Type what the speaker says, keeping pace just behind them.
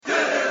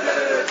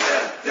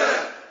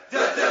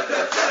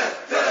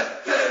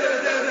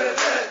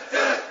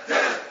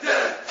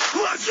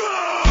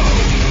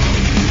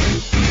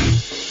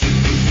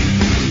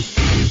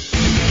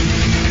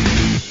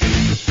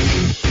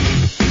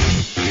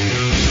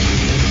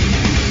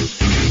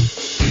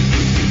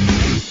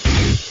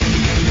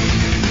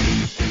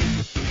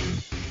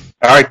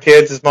All right,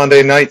 kids, it's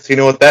Monday night, so you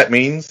know what that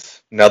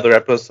means. Another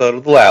episode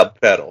of The Loud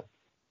Pedal.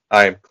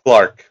 I am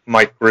Clark,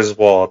 Mike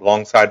Griswold,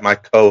 alongside my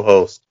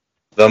co-host,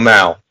 The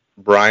Mouth,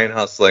 Brian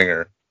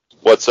Huslinger.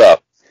 What's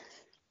up?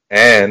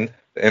 And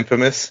the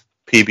infamous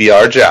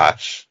PBR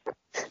Josh.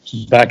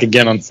 Back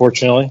again,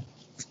 unfortunately.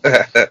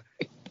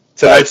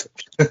 Tonight's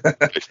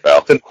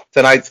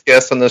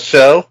guest on the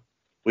show,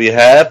 we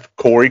have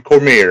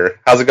Cormier.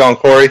 How's it going,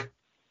 Corey?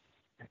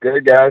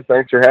 Good, guys.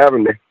 Thanks for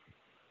having me.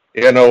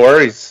 Yeah, no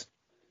worries.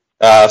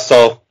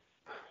 So,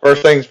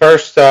 first things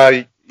first,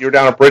 you were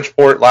down at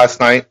Bridgeport last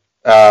night,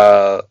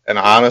 and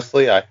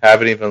honestly, I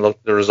haven't even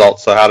looked at the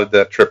results, so how did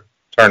that trip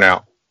turn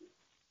out?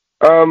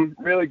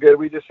 Really good.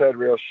 We just had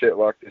real shit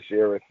luck this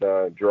year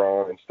with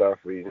drawing and stuff.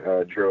 We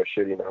drew a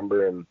shitty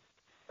number and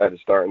had to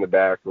start in the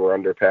back. We were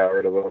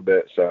underpowered a little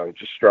bit, so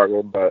just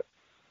struggled, but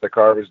the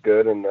car was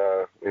good, and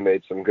we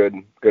made some good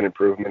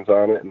improvements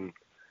on it, and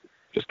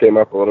just came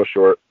up a little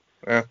short.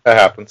 Yeah, that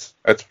happens.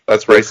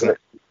 That's racing.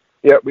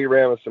 Yeah, we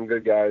ran with some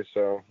good guys,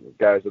 so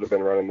guys that have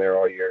been running there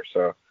all year,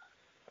 so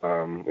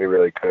we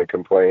really couldn't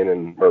complain,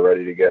 and we're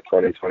ready to get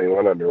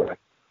 2021 underway.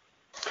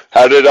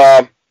 How'd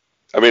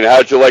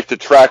you like the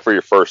track for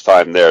your first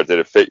time there? Did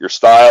it fit your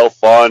style?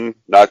 Fun?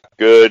 Not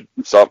good?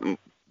 Something?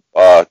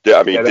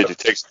 Did you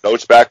take some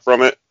notes back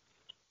from it?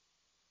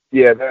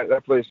 Yeah,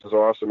 that place was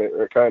awesome.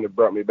 It kind of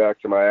brought me back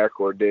to my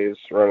Accord days,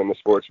 running the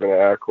Sportsman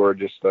at Accord,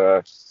 just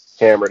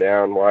hammer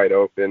down, wide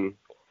open.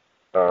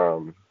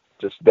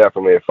 Just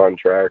definitely a fun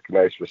track,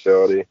 nice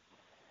facility.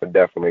 Would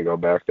definitely go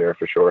back there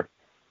for sure.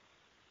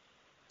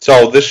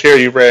 So this year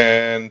you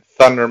ran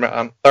Thunder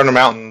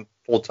Mountain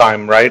full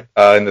time, right?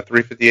 In the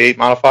 358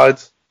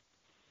 modifieds.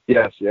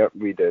 Yes, yep,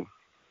 we did.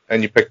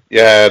 And you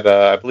had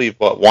I believe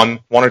one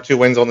or two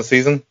wins on the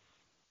season.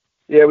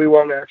 Yeah, we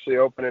won actually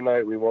opening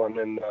night. We won,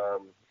 and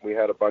we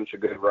had a bunch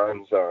of good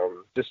runs.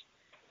 Just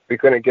we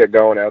couldn't get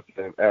going at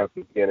the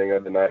beginning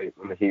of the night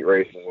in the heat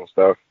races and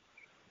stuff.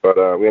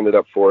 But we ended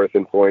up fourth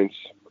in points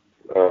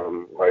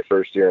my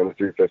first year in the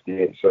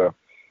 358. So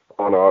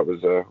all in all, it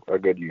was a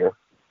good year.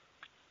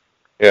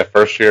 Yeah,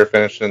 first year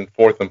finishing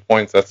fourth in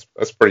points. That's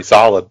pretty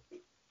solid.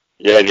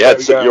 Yeah, and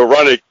you're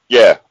running.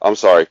 Yeah, I'm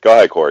sorry. Go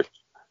ahead, Corey.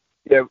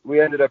 Yeah,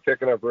 we ended up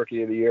picking up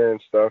Rookie of the Year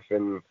and stuff,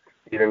 and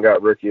even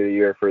got Rookie of the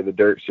Year for the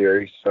Dirt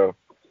Series. So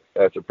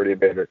that's a pretty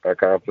big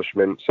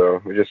accomplishment.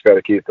 So we just got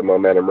to keep the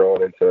momentum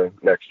rolling into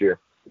next year.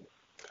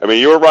 I mean,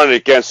 you were running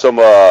against some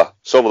of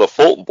the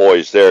Fulton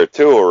boys there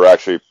too, who are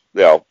actually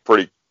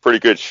pretty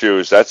good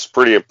shoes. That's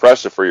pretty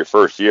impressive for your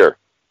first year.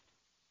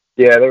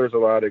 Yeah, there was a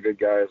lot of good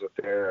guys up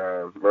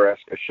there.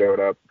 Maresca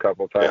showed up a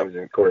couple times,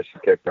 and of course he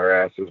kicked our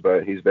asses,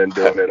 but he's been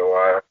doing it a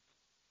while,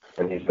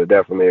 and he's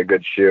definitely a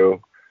good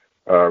shoe.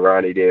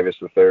 Ronnie Davis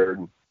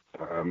III,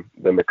 the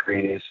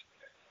McCreadys.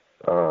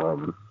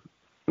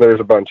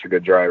 There's a bunch of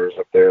good drivers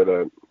up there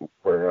that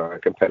were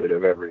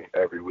competitive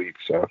every week.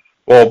 So.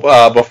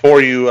 Well,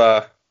 before you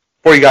got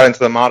into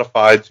the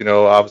modifieds,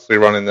 obviously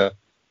running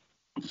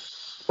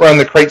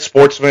the crate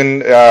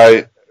Sportsman,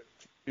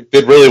 you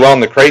did really well in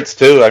the crates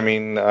too. I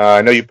mean,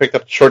 I know you picked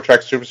up the Short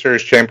Track Super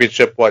Series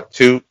Championship,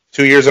 two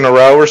years in a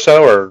row or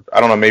so, or I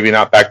don't know, maybe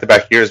not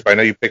back-to-back years, but I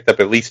know you picked up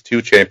at least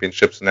two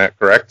championships in that,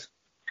 correct?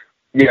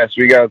 Yes,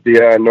 we got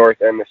the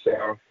North and the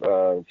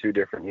South, 2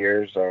 different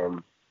years.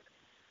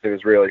 It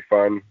was really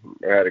fun.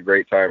 I had a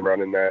great time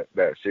running that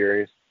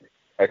series.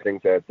 I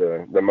think that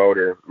the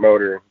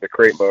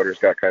crate motors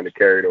got kind of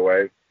carried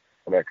away,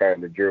 and that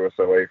kind of drew us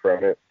away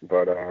from it.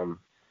 But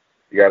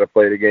you got to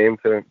play the game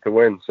to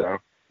win, so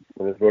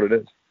it is what it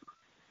is.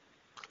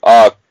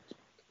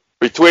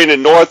 Between the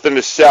North and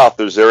the South,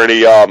 is there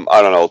any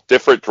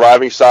different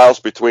driving styles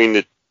between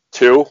the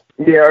two?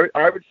 Yeah,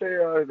 I would say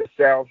the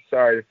South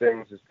side of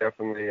things is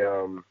definitely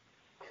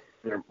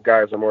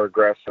guys are more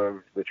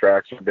aggressive. The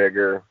tracks are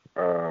bigger.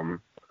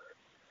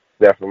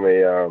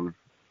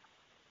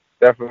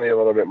 Definitely a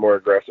little bit more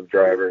aggressive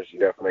drivers. You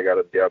definitely got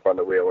to be up on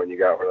the wheel when you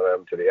got one of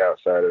them to the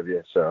outside of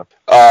you. So,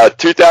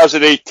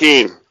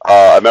 2018,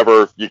 I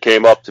remember you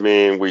came up to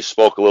me and we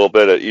spoke a little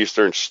bit at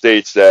Eastern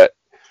States that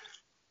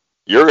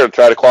you're going to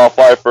try to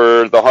qualify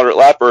for the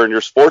 100-lapper in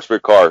your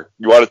Sportsman car.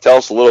 You want to tell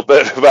us a little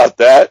bit about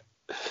that?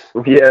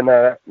 Yeah,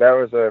 no, that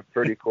was a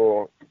pretty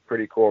cool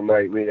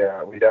night. We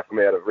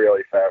definitely had a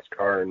really fast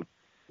car, and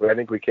I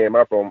think we came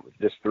up on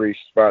just 3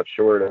 spots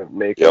short of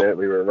making it.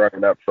 We were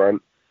running up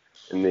front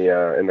in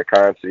the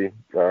Consi.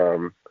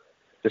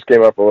 Just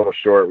came up a little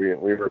short.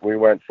 We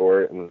went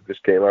for it and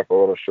just came up a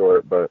little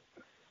short, but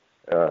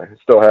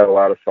still had a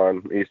lot of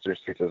fun. Eastern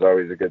States is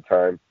always a good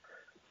time.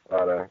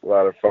 A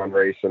lot of fun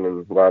racing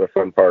and a lot of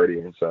fun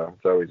partying, so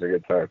it's always a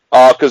good time.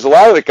 Because a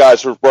lot of the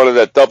guys were running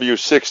that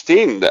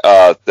W16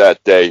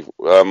 that day.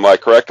 Am I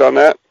correct on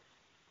that?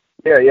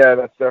 Yeah,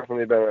 that's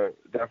definitely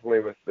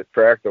with the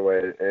track the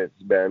way it's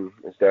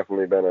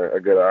definitely been a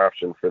good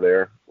option for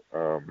there.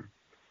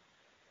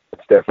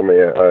 It's definitely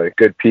a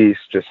good piece.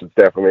 Just it's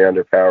definitely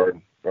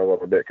underpowered a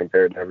little bit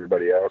compared to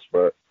everybody else,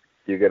 but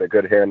you get a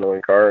good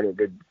handling car and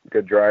a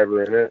good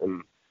driver in it,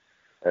 and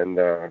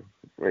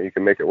you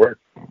can make it work.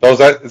 So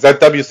is that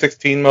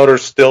W16 motor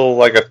still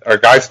like are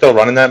guys still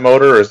running that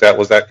motor, or was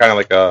that kind of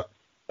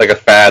like a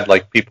fad,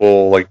 like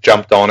people like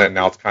jumped on it and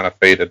now it's kind of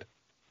faded?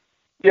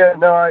 Yeah,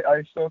 no,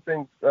 I still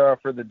think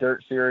for the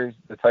dirt series,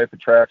 the type of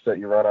tracks that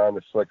you run on,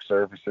 the slick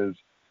surfaces,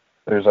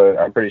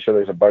 I'm pretty sure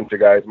there's a bunch of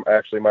guys.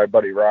 Actually, my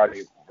buddy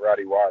Roddy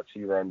Watts,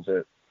 he runs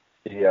it.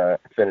 He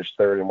finished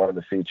third in one of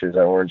the features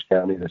at Orange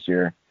County this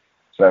year,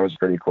 so that was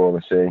pretty cool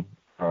to see.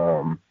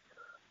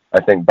 I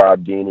think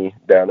Bob Deeney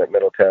down at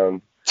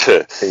Middletown,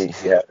 he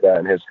had that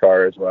in his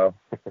car as well.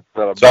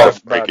 So Bob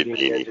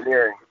Deeney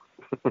Engineering.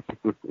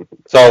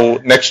 So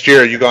next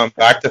year, are you going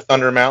back to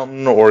Thunder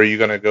Mountain, or are you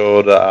going to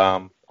go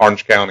to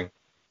Orange County?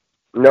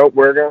 Nope,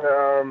 we're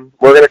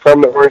gonna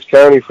come to Orange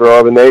County for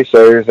all the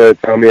naysayers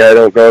that tell me I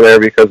don't go there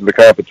because of the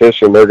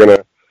competition. We're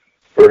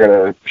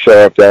gonna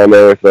show up down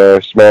there with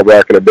a small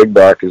block and a big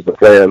block is the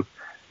plan,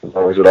 as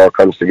long as it all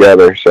comes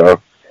together.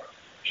 So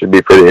should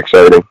be pretty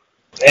exciting.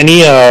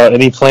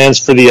 Any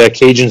plans for the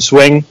Cajun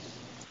Swing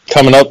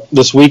coming up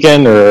this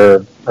weekend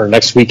or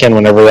next weekend,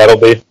 whenever that'll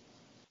be?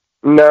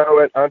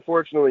 No,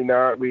 unfortunately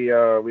not. We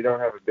don't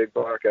have a big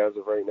block as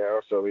of right now,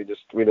 so we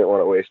didn't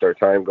want to waste our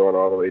time going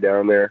all the way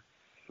down there.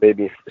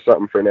 Maybe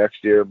something for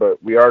next year,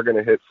 but we are going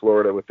to hit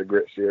Florida with the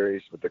Grit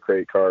Series with the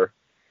crate car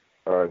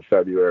in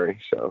February.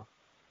 So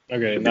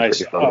okay,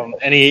 nice.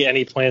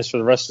 Any plans for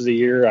the rest of the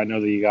year? I know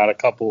that you got a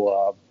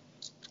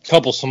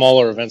couple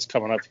smaller events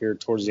coming up here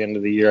towards the end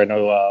of the year. I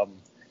know I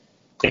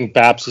think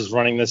BAPS is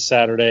running this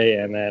Saturday,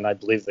 and then I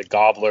believe the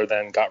Gobbler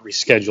then got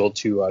rescheduled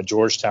to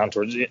Georgetown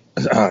towards the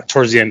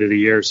end of the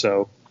year.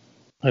 So,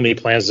 any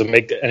plans to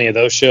make any of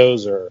those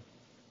shows, or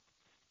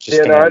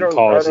just going to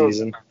call it a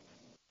season?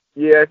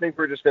 Yeah, I think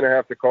we're just going to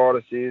have to call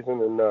it a season,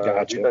 and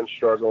Gotcha. We've been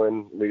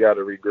struggling. We got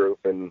to regroup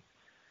and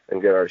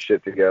get our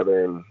shit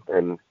together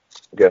and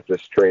get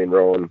this train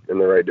rolling in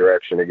the right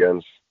direction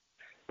again.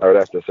 I would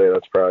have to say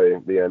that's probably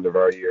the end of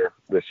our year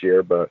this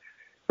year, but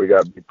we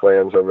got big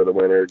plans over the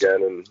winter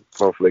again and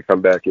hopefully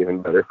come back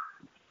even better.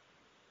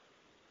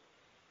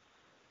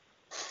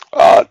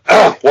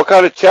 What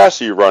kind of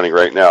chassis are you running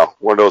right now?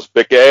 One of those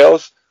big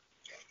AOs?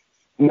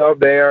 No,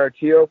 they are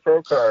TO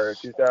Pro Car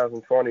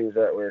 2020s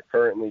that we're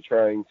currently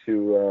trying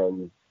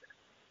to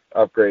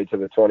upgrade to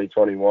the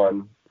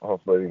 2021.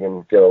 Hopefully we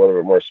can get a little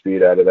bit more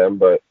speed out of them,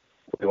 but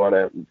we want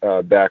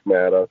to back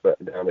Matt up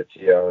down at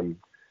TO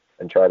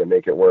and try to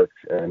make it work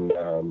and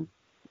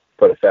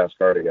put a fast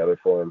car together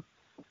for him.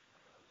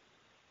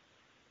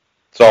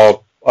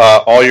 So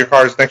all your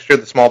cars next year,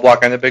 the small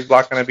block and the big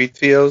block, going to be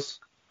TOs?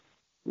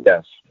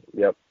 Yes.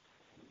 Yep.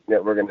 Yeah,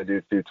 we're going to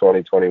do 2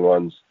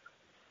 2021s.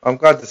 I'm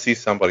glad to see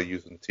somebody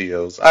using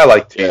TOs. I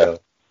like TO.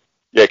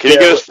 Yeah, can you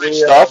get us free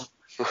stuff?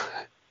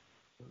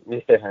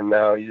 Yeah,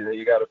 no,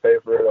 you got to pay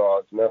for it all.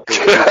 It's nothing.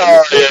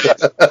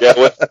 Yeah,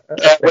 with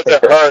a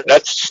Hearn.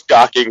 That's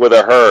shocking with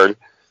a Hearn.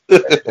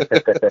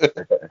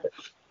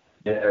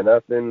 Yeah,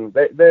 nothing.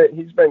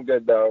 He's been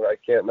good though. I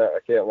can't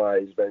lie.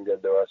 He's been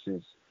good to us.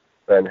 He's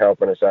been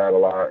helping us out a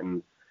lot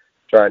and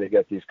trying to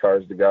get these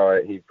cars to go.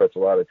 He puts a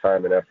lot of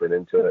time and effort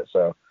into it.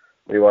 So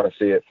we want to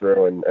see it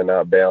through and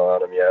not bail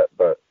on him yet.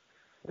 But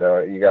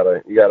you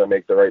gotta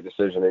make the right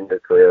decision in your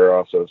career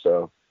also.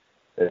 So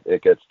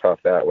it gets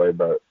tough that way.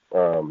 But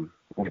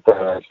we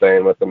plan on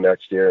staying with them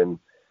next year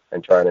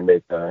and trying to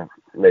make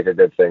a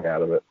good thing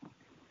out of it.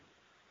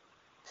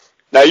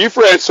 Now you've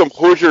ran some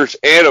Hoosiers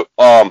and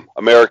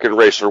American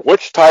Racer.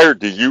 Which tire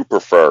do you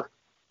prefer?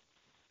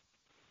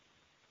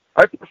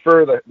 I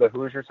prefer the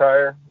Hoosier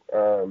tire.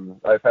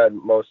 I've had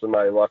most of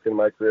my luck in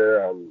my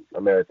career on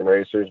American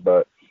Racers,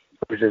 but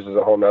Hoosiers is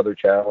a whole nother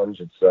challenge.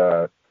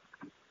 It's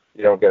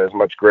you don't get as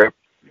much grip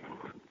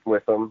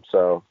with them,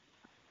 so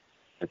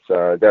it's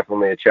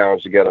definitely a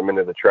challenge to get them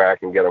into the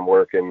track and get them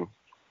working.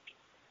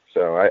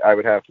 So I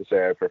would have to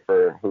say I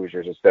prefer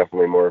Hoosiers. It's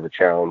definitely more of a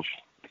challenge.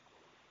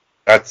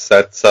 That's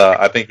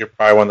I think you're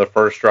probably one of the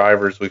first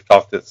drivers we've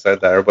talked that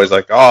said that. Everybody's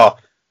like, oh,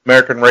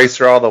 American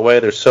Racer all the way.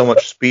 There's so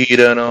much speed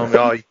in them.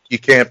 Oh, you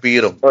can't beat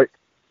them.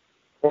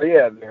 Well,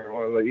 yeah,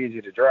 they're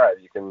easy to drive.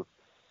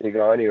 You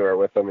go anywhere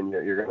with them, and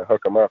you're going to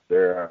hook them up.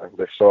 They're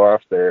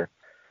soft. They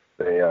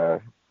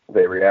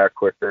react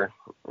quicker.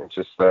 It's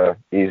just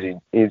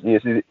easy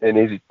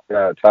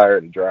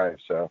tire to drive.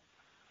 So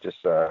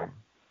just.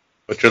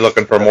 But you're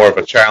looking for more of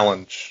a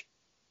challenge.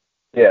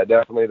 Yeah,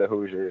 definitely the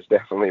Hoosier is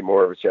definitely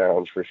more of a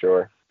challenge for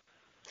sure.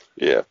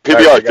 Yeah,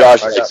 PBR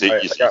Josh is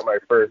easy.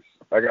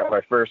 I got my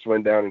first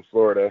win down in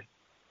Florida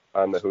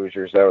on the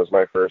Hoosiers. That was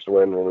my first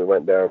win when we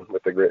went down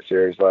with the Grit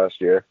Series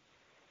last year.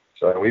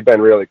 So we've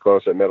been really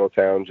close at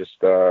Middletown. Just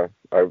I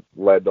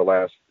led the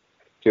last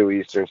 2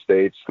 Eastern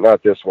States,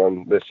 not this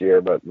one this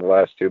year, but the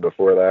last 2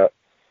 before that.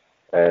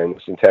 And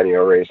the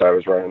Centennial race, I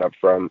was running up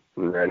front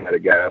and ran out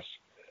of gas.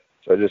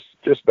 So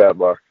just bad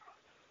luck.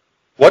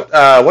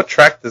 What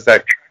track does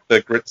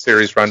the Grit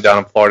Series run down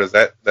in Florida? Is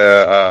that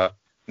the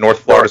North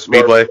Florida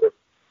Speedway?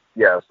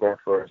 Yeah, it's North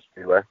Florida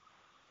Speedway.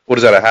 What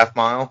is that, a half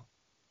mile?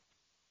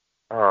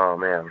 Oh,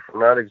 man. I'm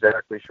not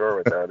exactly sure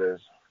what that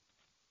is.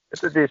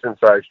 It's a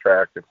decent-sized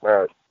track. It's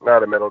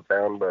not a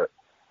Middletown, but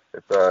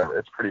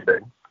It's pretty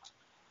big.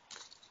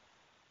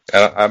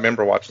 I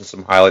remember watching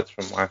some highlights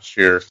from last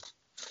year.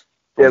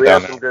 Yeah, we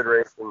had some good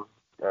racing.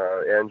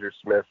 Andrew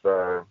Smith,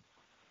 I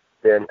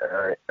think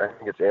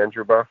it's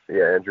Andrew Buff.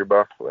 Yeah, Andrew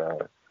Buff.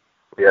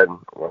 We had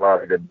a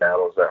lot of good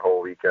battles that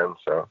whole weekend,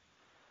 so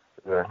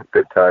it was a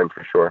good time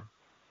for sure.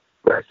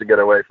 Nice to get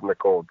away from the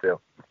cold too.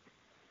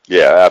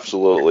 Yeah,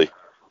 absolutely.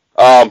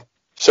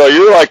 So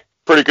you're like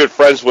pretty good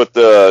friends with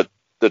the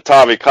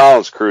Tommy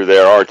Collins crew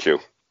there, aren't you?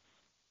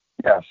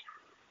 Yes.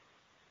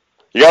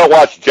 You gotta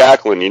watch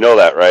Jacqueline. You know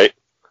that, right?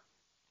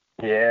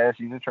 Yeah,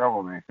 she's a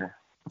troublemaker.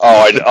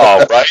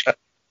 Oh, right.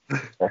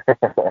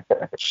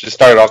 She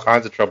started all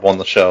kinds of trouble on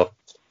the show.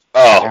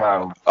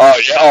 Oh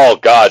yeah. Oh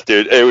God,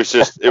 dude, it was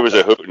a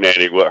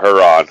hootenanny with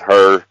her on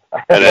her,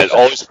 and then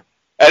always,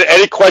 and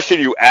any question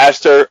you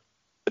asked her,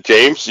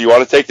 James, you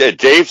want to take that?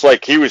 James,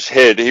 like he was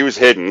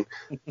hidden.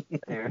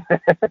 Yeah,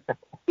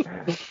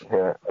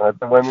 let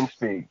the women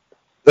speak.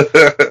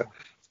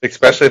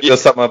 Especially if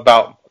there's something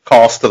about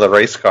cost to the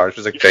race car.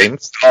 She's like,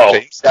 James,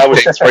 that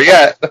was James, where you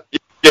at?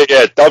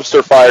 Yeah,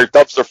 dumpster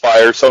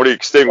fire, somebody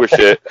extinguish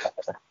it.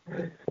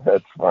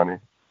 That's funny.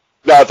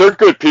 No, they're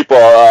good people.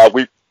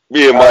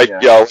 Me and Mike,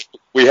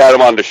 we had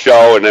them on the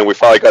show, and then we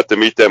finally got to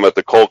meet them at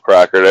the Cold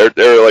Cracker.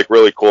 They're like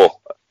really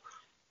cool.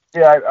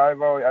 Yeah,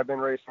 I've been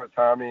racing with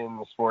Tommy and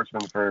the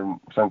Sportsman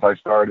since I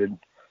started.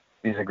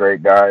 He's a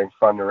great guy,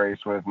 fun to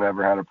race with.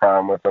 Never had a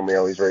problem with him. We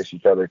always race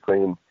each other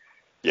clean.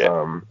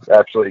 Yeah.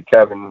 Actually,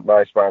 Kevin,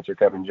 my sponsor,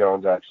 Kevin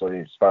Jones,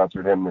 actually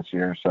sponsored him this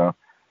year, so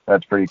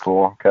that's pretty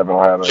cool. Kevin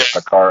will have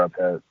a car up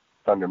at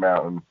Thunder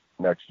Mountain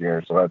next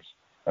year, so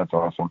that's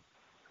awesome.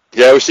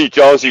 Yeah, we see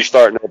Jonesy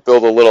starting to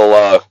build a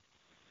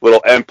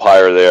little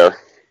empire there.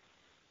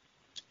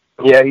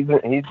 Yeah,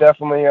 he's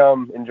definitely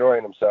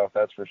enjoying himself,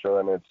 that's for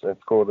sure, and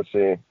it's cool to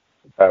see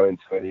how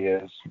into it he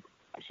is.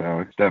 So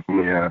it's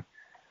definitely a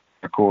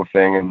cool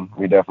thing, and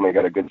we definitely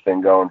got a good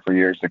thing going for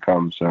years to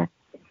come. So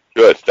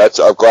good.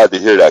 I'm glad to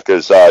hear that,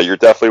 because you're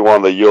definitely one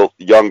of the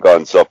young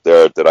guns up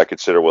there that I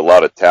consider with a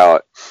lot of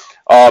talent.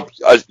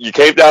 You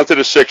came down to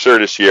the Sixer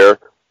this year.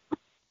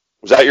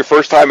 Was that your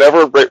first time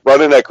ever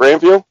running at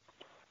Grandview?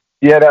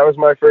 Yeah, that was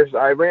my first.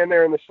 I ran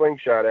there in the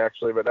slingshot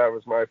actually, but that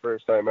was my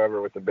first time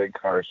ever with the big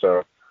car.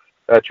 So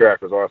that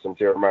track was awesome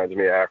too. It reminds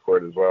me of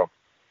Accord as well.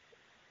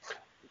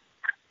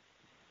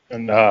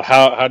 And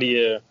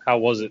how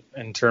was it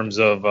in terms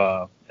of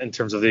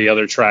the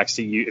other tracks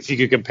that if you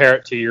could compare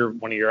it to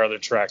one of your other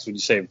tracks, would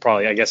you say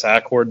probably, I guess,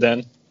 Accord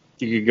then?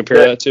 You could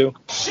compare that to?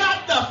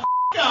 Shut the f***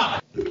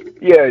 up!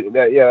 Yeah,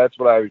 that's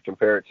what I would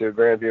compare it to.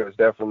 Grandview is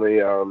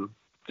definitely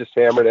just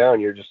hammer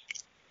down.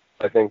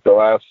 I think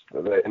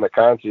in the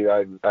Conti,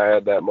 I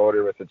had that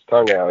motor with its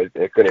tongue out.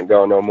 It couldn't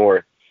go no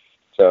more.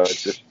 So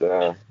it's just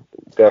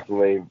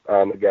definitely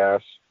on the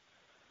gas,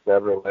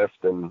 never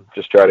lift, and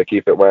just try to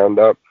keep it wound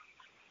up.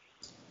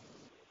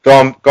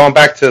 Going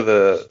back to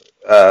the,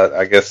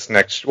 I guess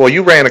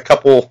you ran a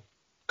couple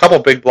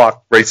big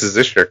block races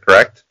this year,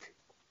 correct?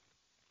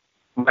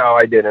 No,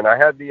 I didn't. I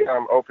had the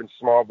open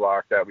small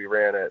block that we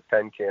ran at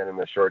Pencan in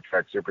the short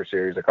track Super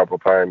Series a couple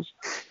times.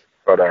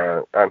 But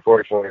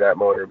unfortunately, that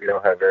motor, we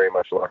don't have very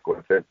much luck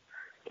with it.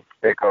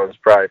 It goes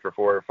probably for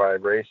 4 or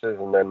 5 races,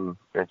 and then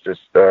it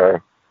just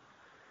says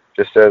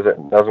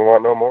it doesn't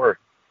want no more.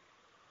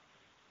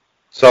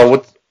 So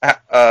what's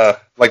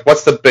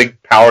the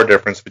big power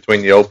difference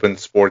between the open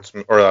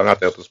sportsman, or not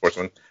the open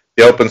sportsman,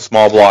 the open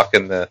small block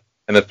and the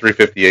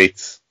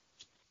 358s?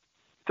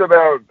 It's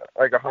about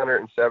like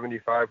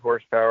 175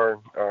 horsepower.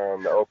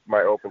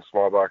 My open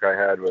small block I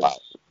had was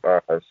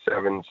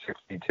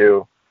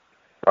 762.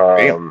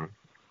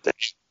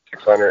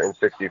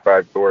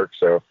 665 torque,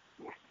 so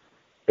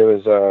it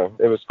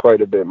was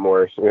quite a bit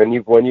more. So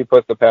when you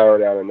put the power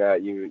down in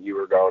that, you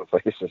were going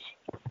places.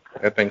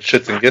 That thing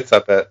shits and gets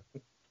up at.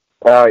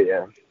 Oh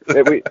yeah.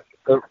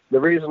 The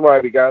reason why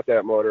we got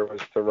that motor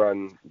was to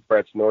run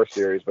Brett's North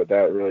Series, but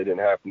that really didn't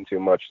happen too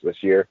much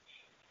this year.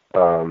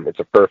 It's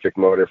a perfect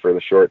motor for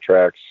the short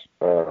tracks.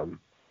 You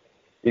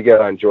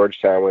get on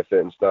Georgetown with it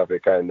and stuff,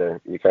 it kind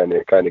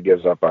of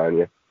gives up on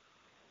you.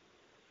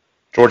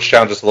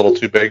 Georgetown just a little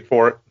too big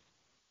for it?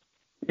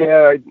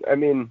 Yeah, I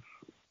mean,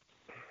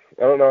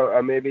 I don't know.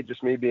 Maybe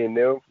just me being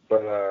new,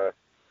 but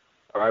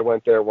I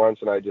went there once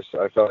and I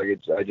felt like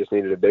I just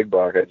needed a big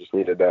block. I just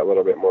needed that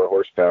little bit more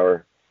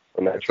horsepower.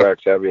 When that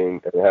track's heavy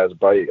and it has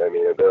bite, I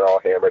mean, they're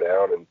all hammered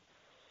down and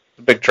it's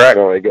a big track.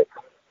 You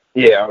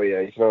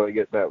can only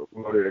get that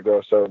motor to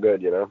go so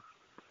good, you know.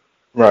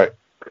 Right.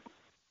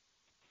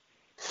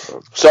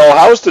 So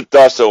how's the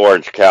dust at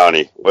Orange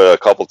County with a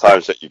couple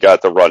times that you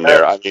got to run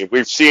there? I mean,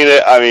 we've seen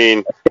it. I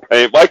mean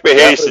Mike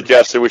Mahaney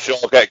suggested we should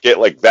all get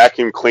like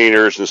vacuum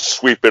cleaners and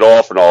sweep it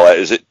off and all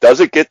that. Does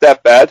it get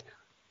that bad?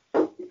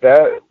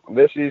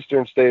 This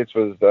Eastern States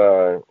was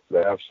the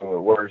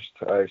absolute worst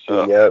I've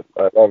seen yet.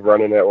 I love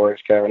running at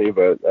Orange County,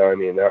 but I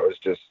mean that was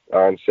just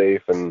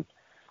unsafe and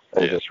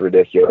just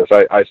ridiculous.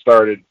 I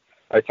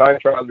time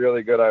trialed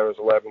really good. I was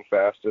 11th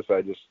fastest.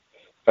 I just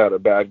had a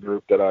bad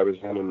group that I was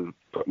in and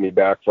put me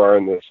back far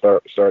in the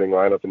starting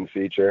lineup in the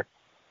feature.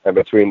 and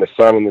between the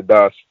sun and the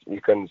dust,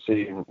 you couldn't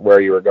see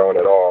where you were going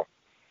at all.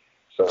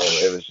 So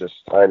it was just,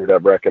 I ended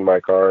up wrecking my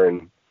car,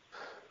 and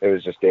it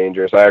was just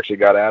dangerous. I actually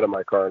got out of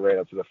my car and ran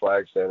up to the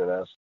flag stand and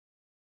asked,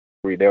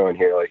 "What are you doing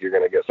here? Like, you're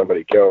going to get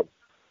somebody killed."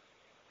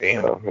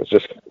 Damn. So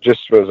it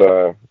just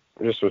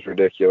was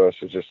ridiculous.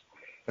 It's just,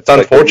 It's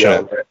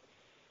unfortunate.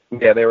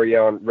 Yeah, they were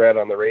yelling red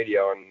on the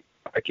radio, and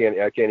I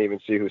can't even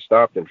see who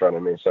stopped in front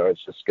of me, so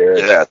it's just scary.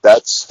 Yeah,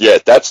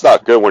 that's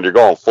not good when you're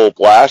going full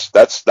blast.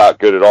 That's not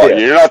good at all. Yeah.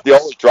 You're not the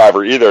only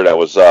driver either that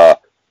was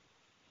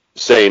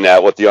saying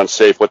that. What the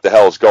unsafe, what the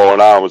hell is going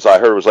on? I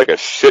heard it was like a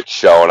shit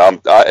show,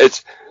 and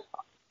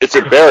it's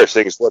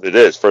embarrassing is what it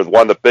is for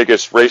one of the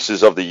biggest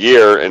races of the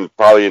year, and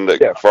probably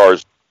as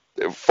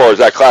far as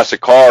that class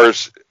of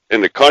cars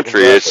in the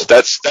country.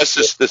 Exactly.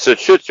 It's a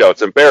shit show.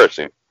 It's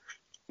embarrassing.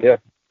 Yeah.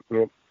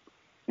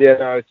 Yeah,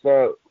 no, it's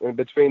not.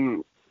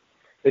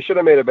 They should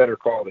have made a better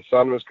call. The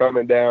sun was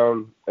coming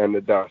down, and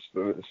the dust.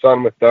 The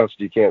sun with dust,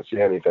 you can't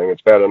see anything.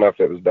 It's bad enough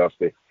it was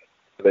dusty.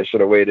 They should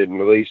have waited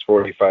at least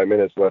 45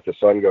 minutes and let the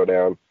sun go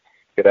down,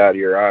 get out of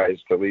your eyes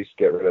to at least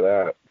get rid of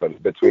that.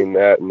 But between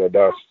that and the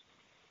dust,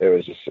 it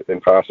was just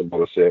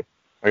impossible to see.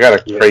 I got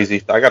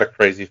a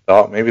crazy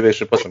thought. Maybe they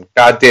should put some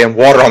goddamn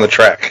water on the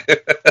track. or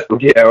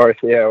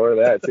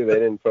that too. They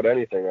didn't put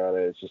anything on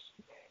it.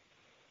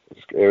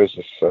 It was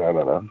just I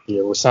don't know.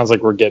 Yeah, well, it sounds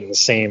like we're getting the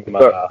same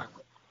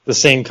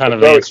kind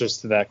of answers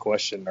to that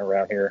question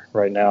around here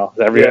right now.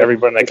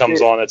 Everybody that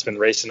comes on that's been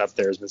racing up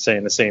there has been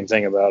saying the same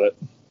thing about it.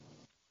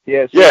 Yeah,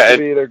 it seems to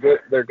be they're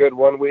good. They're good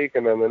one week,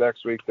 and then the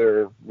next week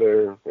they're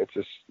it's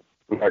just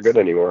not good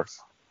anymore.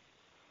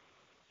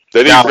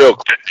 They need real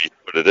clarity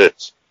what it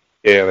is.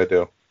 Yeah, they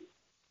do.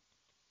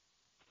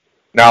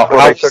 Now,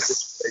 they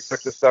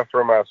took the stuff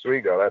from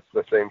Oswego. That's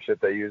the same shit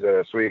they use at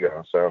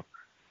Oswego. So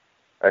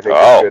I think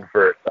it's good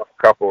for a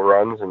couple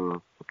runs,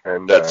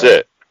 and that's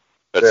it.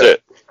 That's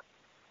it.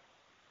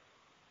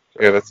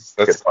 So yeah,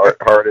 that's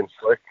hard and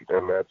slick,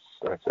 and that's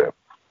it.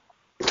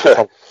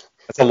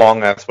 That's a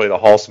long ass way to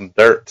haul some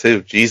dirt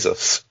too.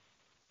 Jesus.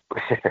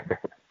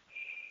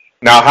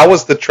 Now, how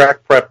was the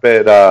track prep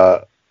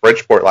at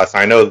Bridgeport last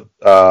night? I know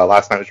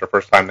last night was your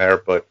first time there,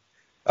 but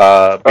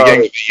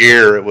beginning of the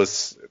year, it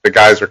was the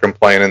guys were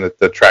complaining that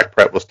the track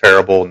prep was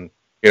terrible, and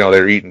they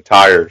were eating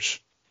tires.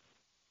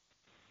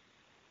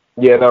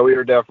 Yeah, no, we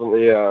were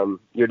definitely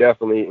you're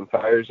definitely eating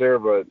tires there,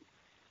 but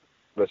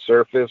the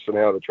surface and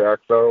how the track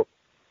felt,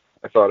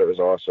 I thought it was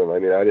awesome. I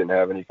mean, I didn't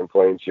have any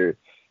complaints. You're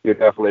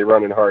definitely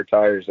running hard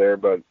tires there,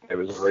 but it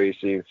was a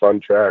racy, fun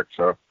track.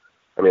 So,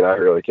 I mean, I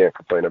really can't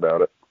complain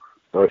about it.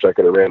 I wish I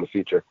could have ran the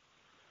feature.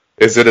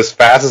 Is it as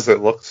fast as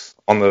it looks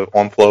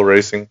on flow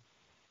racing?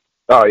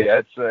 Oh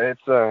yeah,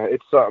 it's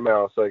something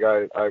else. Like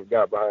I've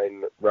got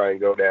behind Ryan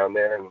go down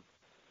there, and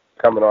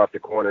coming off the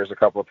corners a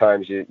couple of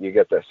times, you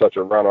get such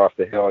a run off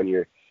the hill, and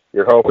you're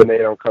hoping they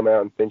don't come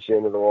out and pinch you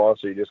into the wall.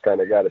 So you just kind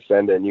of got to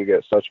send it, and you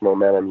get such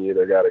momentum. You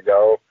either got to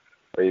go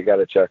or you got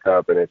to check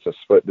up, and it's a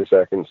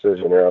split-second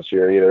decision, or else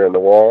you're either in the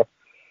wall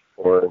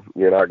or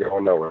you're not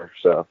going nowhere.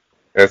 So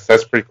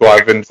that's pretty cool.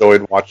 I've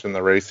enjoyed watching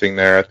the racing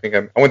there. I think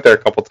I went there a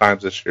couple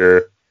times this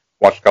year,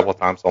 watched a couple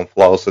times on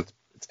flow, so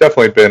it's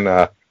definitely been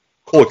a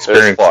cool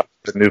experience at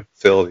the new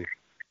facility.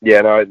 Yeah,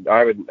 no,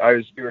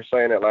 we were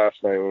saying it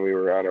last night when we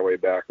were on our way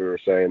back. We were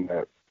saying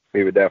that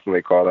we would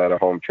definitely call that a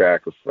home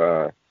track if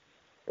it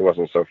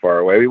wasn't so far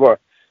away.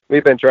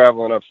 We've been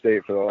traveling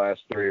upstate for the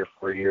last 3 or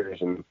 4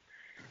 years, and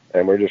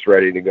we're just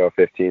ready to go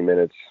 15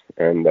 minutes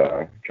and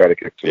try to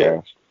kick some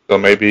ass. So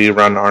maybe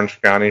run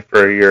Orange County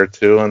for a year or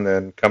two, and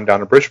then come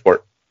down to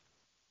Bridgeport.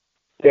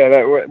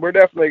 Yeah, we're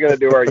definitely going to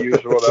do our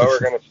usual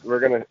though. We're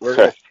gonna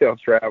still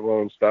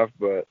travel and stuff,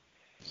 but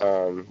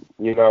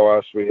you know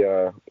us,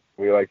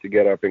 we like to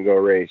get up and go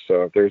race.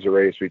 So if there's a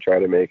race, we try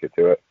to make it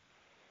to it.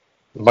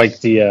 Like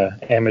the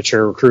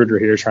amateur recruiter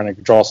here, trying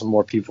to draw some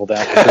more people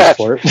down to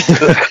Bridgeport.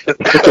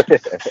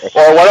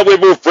 Or why don't we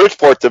move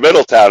Bridgeport to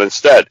Middletown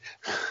instead?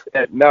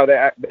 No, they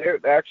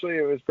actually,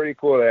 it was pretty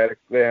cool.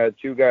 They had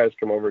 2 guys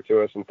come over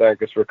to us and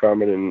thank us for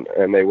coming,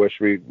 and they wish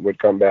we would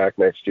come back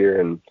next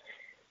year and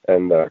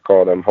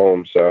call them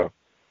home. So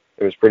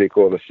it was pretty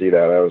cool to see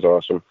that. That was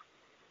awesome.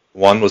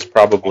 One was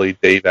probably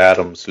Dave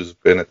Adams, who's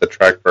been at the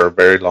track for a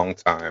very long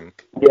time.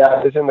 Yeah,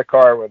 I was in the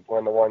car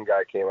when the one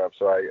guy came up,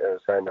 so it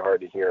was kind of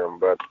hard to hear him,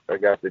 but I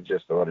got the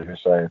gist of what he was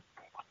saying.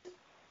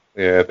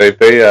 Yeah,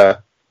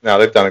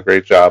 they've done a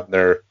great job.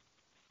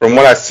 From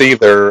what I see,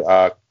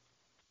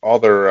 all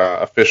their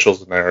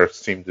officials in there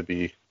seem to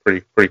be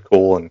pretty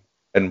cool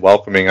and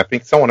welcoming. I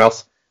think someone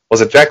else, was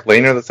it Jack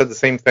Lehner that said the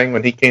same thing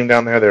when he came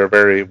down there? They were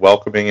very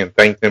welcoming and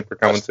thanked him for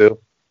coming too.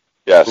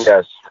 Yes.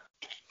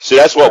 See,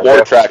 that's what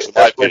more tracks, in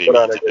my opinion,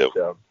 need to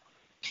do.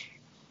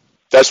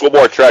 That's what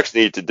more tracks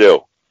need to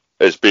do,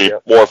 is be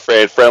more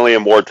fan-friendly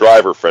and more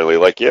driver-friendly.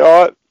 Like, you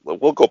know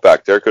what, we'll go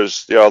back there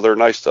because, they're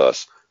nice to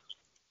us.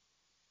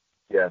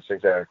 Yes,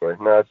 exactly.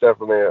 No, it's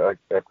definitely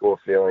a cool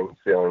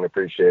feeling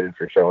appreciated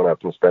for showing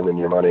up and spending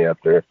your money at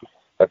their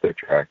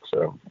track.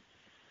 So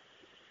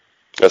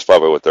That's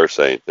probably what they're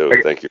saying too.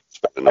 Thank you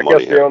for spending the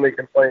money guess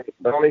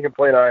the only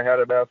complaint I had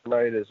about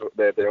tonight is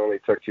that they only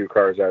took 2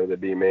 cars out of the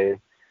B main,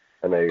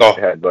 and they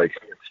had like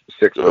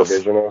 6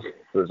 provisionals. It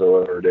was a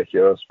little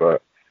ridiculous,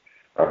 but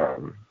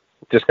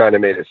just kind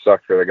of made it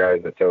suck for the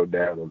guys that towed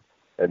down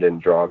and didn't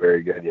draw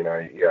very good. You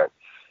know,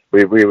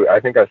 I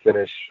think I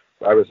finished.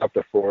 I was up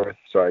to 4th,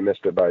 so I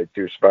missed it by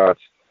 2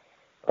 spots.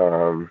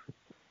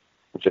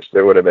 Just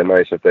it would have been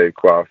nice if they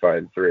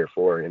qualified 3 or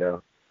 4. You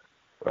know.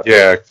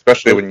 Yeah,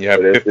 especially when you have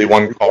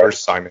 51 cars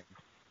signing.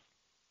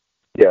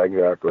 Yeah,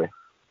 exactly.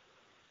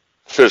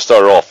 Should have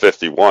started all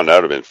 51. That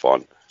would have been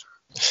fun.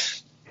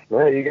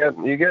 Well, you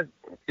get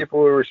people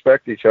who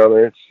respect each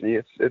other.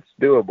 It's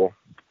doable.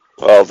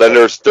 Well, then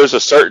there's a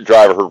certain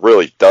driver who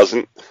really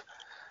doesn't.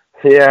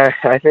 Yeah,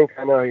 I think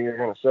I know what you're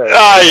gonna say. Yeah,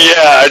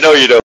 I know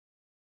you don't.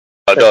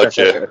 Don't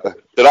you?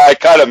 Did I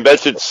kind of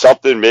mention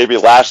something maybe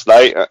last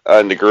night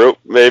in the group?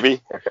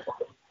 Maybe.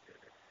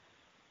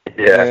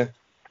 Yeah.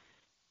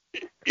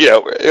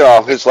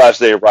 Yeah, his last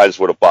name rhymes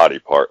with a body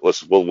part.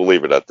 We'll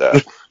leave it at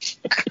that.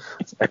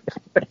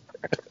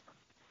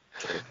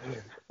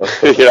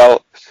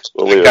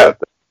 We'll leave it at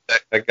that.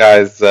 That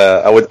guy's.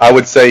 I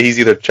would say he's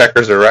either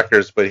checkers or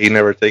wreckers, but he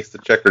never takes the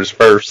checkers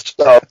first.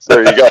 Oh,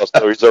 there you go.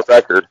 So he's a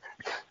record.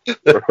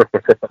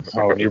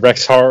 When he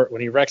wrecks hard,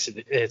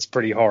 it's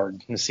pretty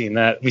hard. We've seen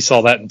that. We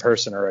saw that in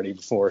person already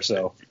before.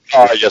 So.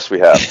 Yes, we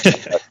have.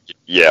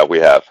 Yeah, we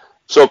have.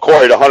 So,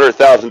 Corey, the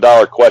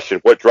 $100,000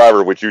 question: what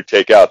driver would you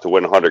take out to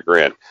win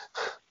 $100,000?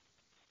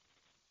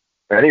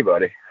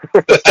 Anybody.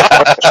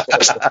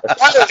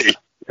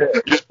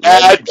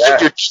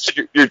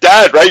 Your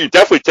dad, right? You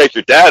definitely take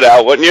your dad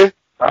out, wouldn't you?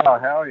 Oh,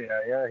 hell yeah.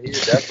 Yeah, he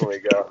would definitely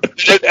go.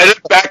 and then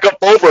back up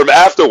over him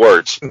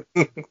afterwards.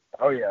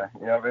 Oh, yeah.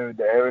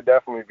 It would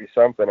definitely be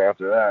something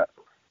after that.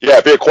 Yeah,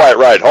 it'd be a quiet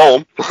ride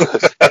home.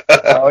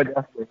 Oh, it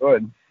definitely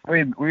would.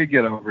 We'd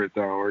get over it,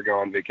 though. We're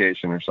going on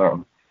vacation or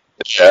something.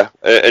 Yeah,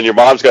 and your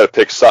mom's got to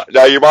pick side.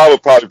 Now, your mom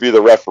would probably be the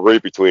referee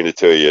between the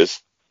two of you.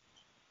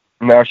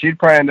 No, she'd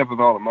probably end up with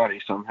all the money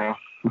somehow.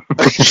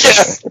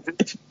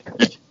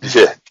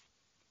 Yeah.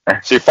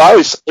 See,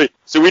 finally,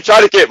 so we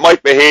tried to get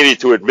Mike Mahaney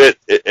to admit,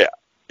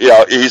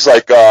 he's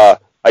like, I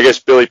guess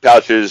Billy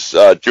Pouch's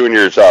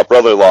Jr.'s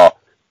brother-in-law,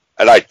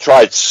 and I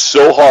tried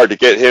so hard to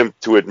get him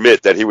to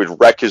admit that he would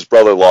wreck his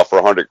brother-in-law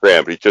for $100,000,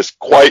 but he just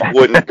quite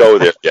wouldn't go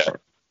there yet.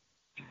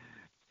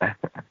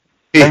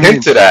 He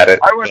hinted at it.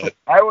 I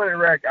wouldn't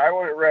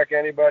wreck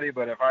anybody,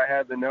 but if I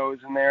had the nose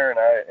in there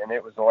and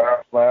it was the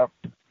last lap.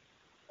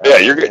 Yeah,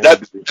 you're good.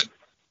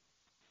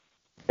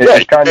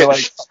 It's kind of like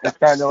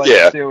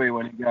Stewie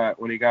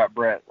when he got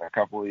Brett a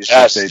couple of years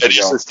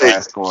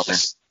ago.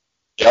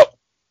 Yep.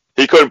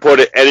 He couldn't put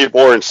it any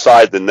more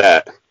inside than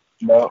that.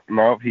 No,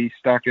 he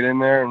stuck it in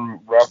there and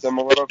rubbed them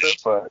a little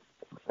bit, but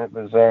it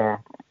was a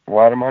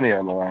lot of money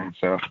on the line.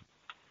 So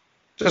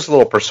just a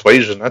little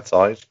persuasion. That's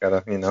all. You just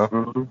gotta,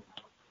 Mm-hmm.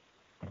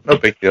 No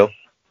big deal.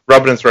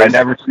 Rubbing his race.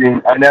 I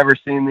never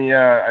seen the.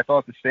 I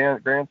thought the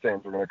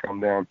grandstands were gonna come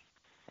down.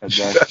 That's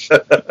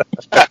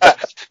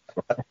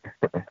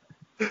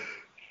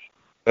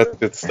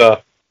good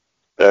stuff.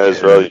 That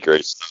is really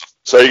great stuff.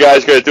 So you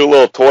guys gonna do a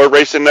little tour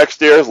racing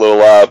next year? A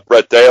little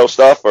Brett Dale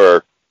stuff,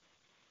 or?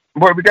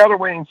 Boy, we gotta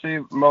wait and see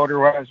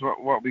motor-wise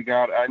what we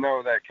got. I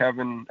know that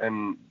Kevin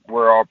and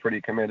we're all pretty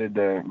committed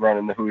to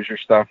running the Hoosier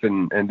stuff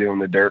and doing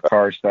the dirt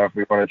car stuff.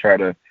 We want to try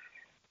to.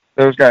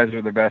 Those guys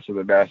are the best of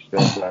the best,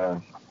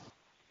 and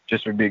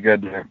just would be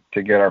good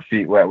to get our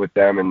feet wet with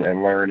them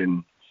and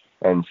learn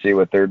and see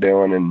what they're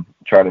doing and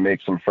try to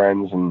make some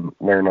friends and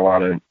learn a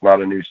lot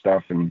of new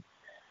stuff and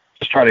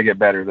just try to get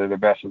better. They're the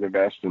best of the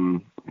best,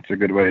 and it's a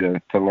good way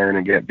to learn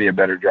and be a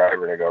better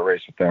driver and go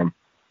race with them.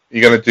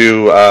 You gonna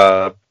do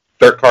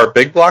dirt car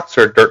big blocks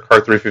or dirt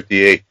car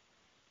 358?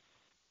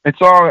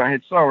 It's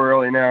all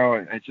early now.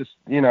 It's just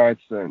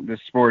this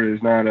sport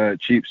is not a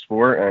cheap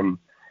sport, and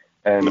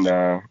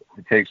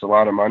it takes a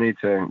lot of money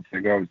to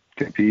go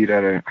compete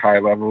at a high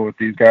level with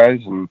these guys,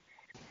 and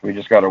we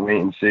just got to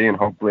wait and see, and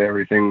hopefully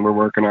we're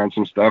working on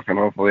some stuff, and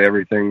hopefully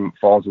everything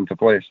falls into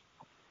place.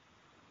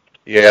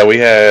 Yeah, we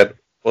had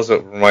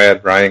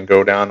Ryan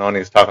go down on. He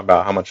was talking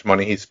about how much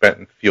money he spent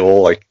in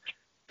fuel, like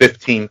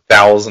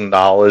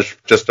 $15,000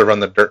 just to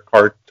run the dirt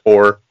car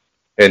tour,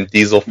 and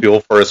diesel fuel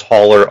for his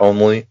hauler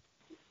only.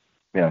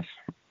 Yes,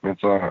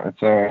 it's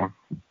a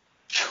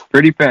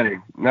pretty penny.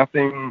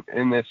 Nothing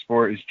in this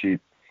sport is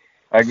cheap.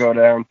 I go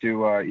down to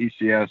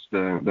ECS,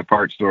 the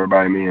parts store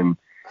by me, and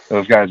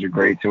those guys are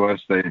great to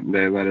us. They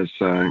let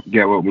us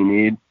get what we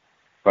need.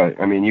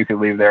 But I mean, you could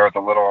leave there with a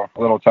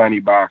little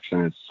tiny box,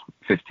 and it's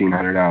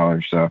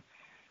 $1,500. So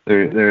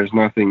there's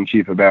nothing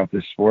cheap about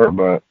this sport.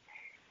 But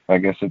I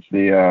guess it's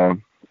the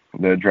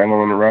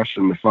adrenaline rush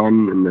and the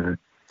fun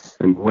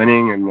and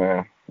winning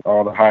and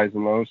all the highs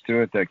and lows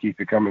to it that keep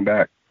you coming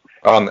back.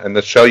 And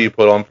the show you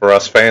put on for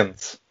us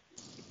fans.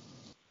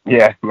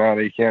 Yeah, no,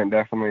 they can't.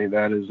 Definitely,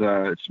 that is.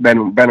 It's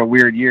been a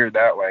weird year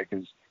that way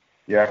because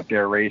you're out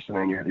there racing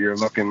and you're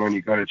looking when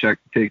you go to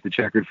take the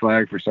checkered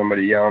flag for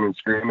somebody yelling and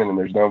screaming and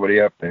there's nobody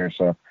up there.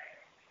 So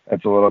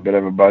that's a little bit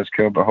of a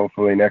buzzkill, but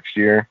hopefully next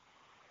year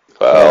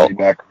Well, I'll be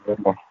back.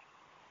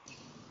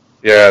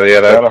 Yeah,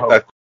 That'll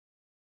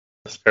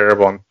that's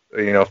terrible.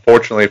 And,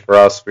 fortunately for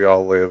us, we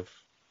all live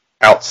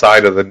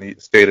outside of the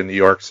state of New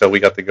York, so we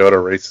got to go to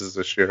races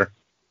this year.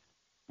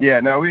 Yeah,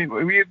 no, we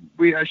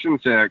I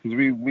shouldn't say that because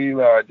we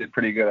did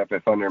pretty good up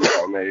at Thunder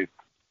Mountain.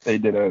 They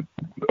did a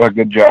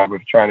good job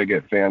of trying to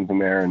get fans in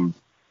there, and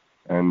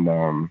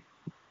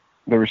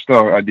there was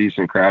still a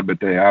decent crowd, but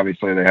they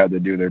obviously had to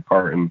do their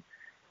part and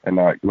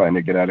not letting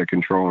it get out of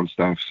control and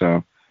stuff.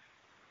 So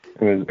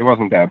it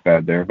wasn't that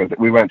bad there. But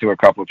we went to a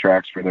couple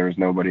tracks where there was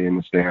nobody in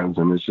the stands,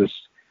 and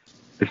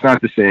it's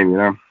not the same,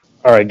 All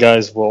right,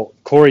 guys. Well,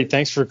 Corey,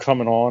 thanks for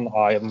coming on.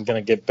 I am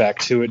going to get back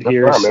to it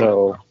here.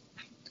 So,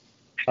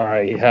 all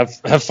right,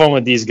 have fun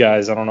with these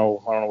guys. I don't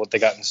know what they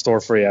got in store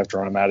for you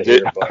after I'm out of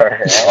here.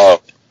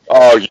 But.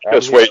 You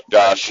just wait,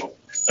 Josh.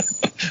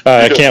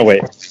 I can't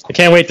wait. I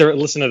can't wait to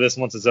listen to this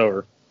once it's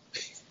over.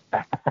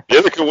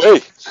 Neither can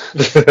we.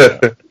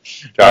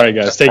 All right,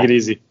 guys, take it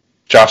easy.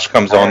 Josh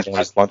comes on during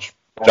his lunch.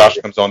 Josh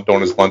comes on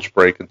during his lunch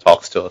break and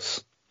talks to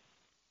us.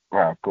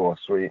 Oh, cool,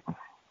 sweet.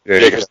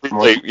 Yeah,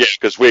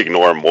 because we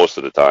ignore them most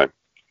of the time.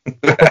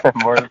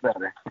 More the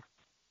better.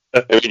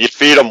 I mean, you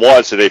feed them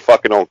once and they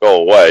fucking don't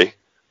go away.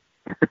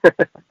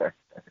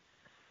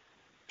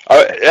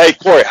 Hey,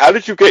 Corey, how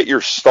did you get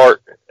your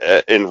start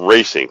in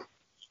racing?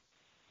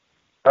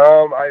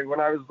 When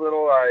I was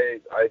little,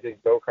 I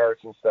did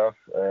go-karts and stuff,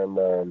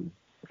 and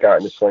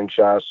got into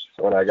slingshots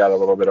when I got a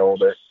little bit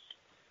older.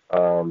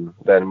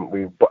 Then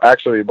we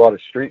bought a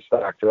street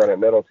stock to run at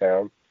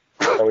Middletown,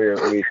 and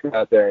we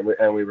sat there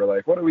and we were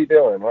like, what are we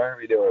doing? Why are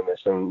we doing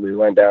this? And we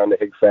went down to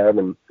Hig Fab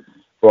and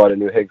bought a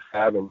new Hig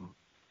Fab, and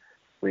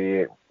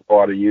we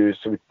bought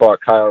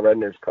Kyle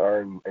Redner's car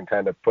and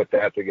kind of put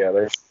that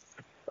together.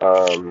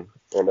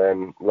 And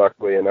then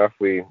luckily enough,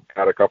 we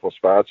got a couple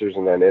sponsors,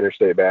 and then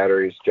Interstate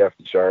Batteries, Jeff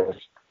DeSharnis,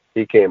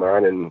 he came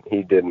on and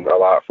he did a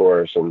lot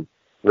for us and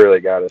really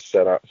got us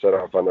set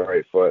off on the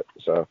right foot.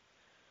 So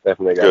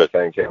definitely got to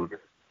thank him.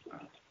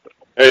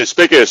 Hey,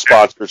 speaking of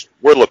sponsors,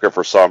 we're looking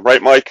for some,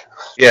 right, Mike?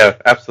 Yeah,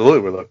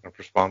 absolutely. We're looking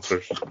for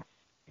sponsors.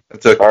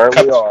 Aren't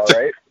we all,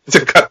 right? It's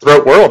a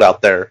cutthroat world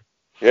out there.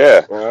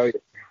 Yeah.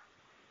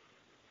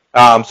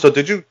 So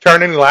did you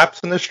turn any laps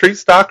in the street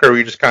stock, or were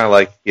you just kind of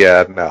like,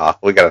 yeah, no,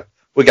 we gotta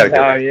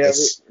go. Yeah,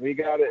 we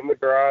got it in the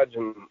garage,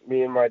 and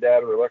me and my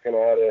dad were looking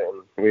at it,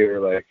 and we were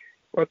like,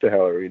 what the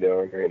hell are we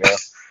doing right now?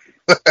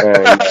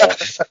 And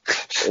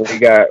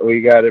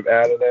we got it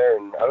out of there,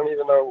 and I don't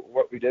even know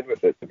what we did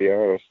with it, to be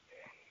honest.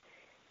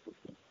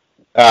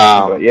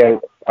 But yeah,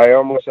 I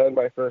almost had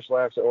my first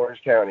laps at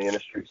Orange County in a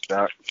street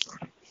stock.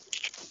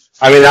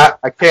 I mean,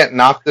 I can't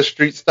knock the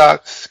street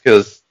stocks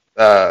because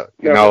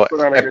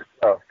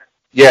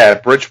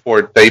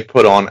Bridgeport, they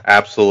put on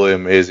absolutely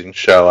amazing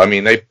show. I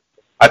mean,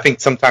 I think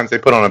sometimes they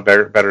put on a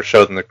better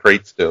show than the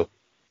crates do.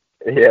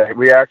 Yeah,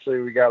 we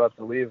got up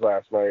to leave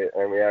last night,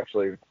 and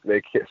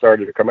they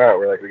started to come out.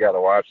 We're like, we got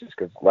to watch this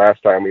because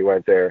last time we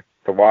went there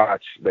to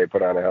watch, they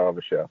put on a hell of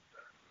a show.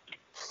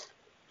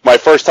 My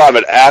first time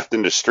at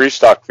Afton, the street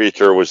stock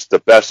feature was the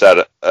best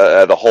at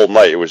the whole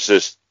night. It was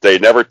just, they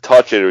never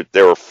touched it.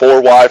 They were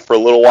 4 wide for a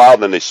little while,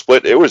 and then they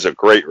split. It was a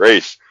great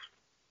race.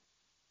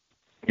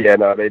 Yeah,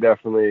 no, they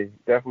definitely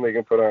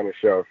can put on a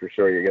show for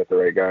sure. You get the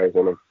right guys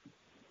in them.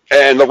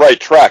 And the right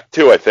track,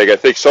 too, I think. I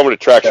think some of the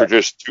tracks are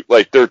just,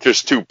 they're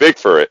just too big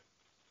for it.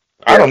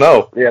 I don't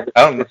know. Yeah,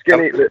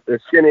 the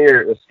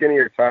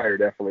skinnier tire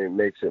definitely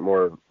makes it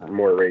more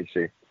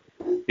racy.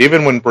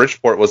 Even when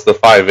Bridgeport was the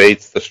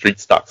 5/8, the street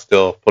stock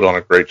still put on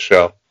a great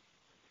show.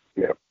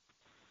 Yeah.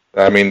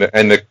 I mean,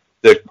 and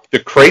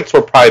the crates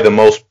were probably the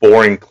most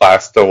boring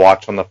class to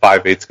watch on the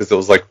 5/8 because it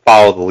was like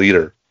follow the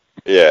leader.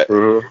 Yeah.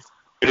 Mm-hmm.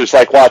 It was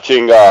like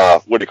watching,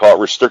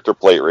 restrictor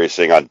plate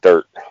racing on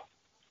dirt.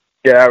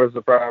 Yeah, that was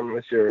the problem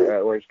this year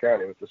at Orange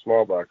County with the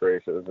small block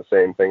race. It was the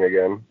same thing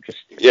again.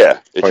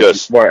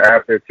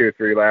 After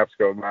 2-3 laps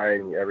go by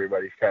and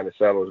everybody kind of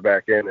settles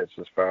back in, it's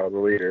just follow the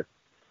leader.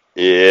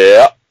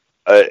 Yeah.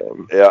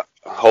 Yeah.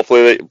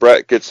 Hopefully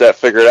Brett gets that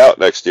figured out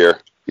next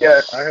year.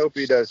 Yeah, I hope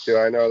he does too.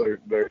 I know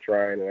they're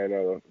trying, and I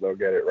know they'll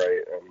get it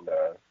right, and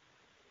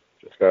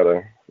just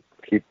gotta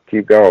keep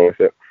going with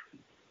it.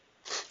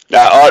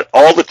 Now,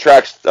 all the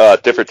tracks,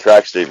 different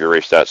tracks that you've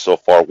raced at so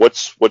far,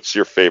 what's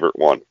your favorite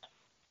one?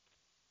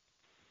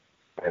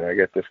 And I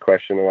get this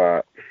question a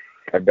lot.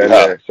 I've been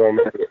to so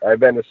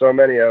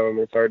many of them.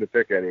 It's hard to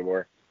pick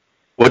anymore.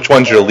 Which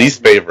one's your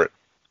least favorite?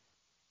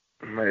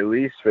 My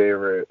least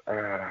favorite.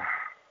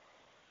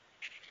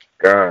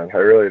 God, I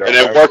really don't. And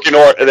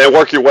then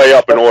work your way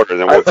up in order,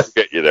 and then we'll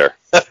get you there.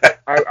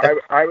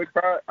 I would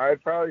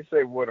probably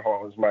say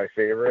Woodhall is my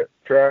favorite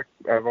track.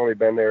 I've only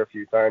been there a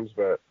few times,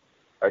 but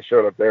I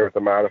showed up there with the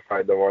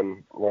modified the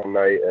one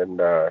night, and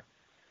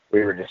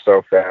we were just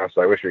so fast.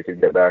 I wish we could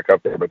get back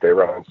up there, but they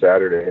run on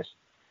Saturdays.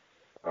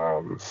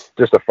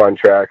 Just a fun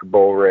track,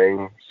 bull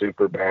ring,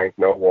 super bank,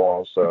 no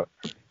walls, so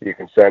you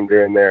can send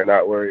her in there and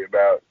not worry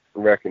about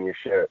wrecking your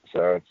shit.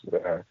 So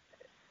it's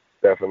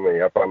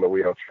definitely up on the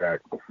wheel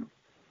track.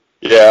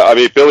 Yeah, I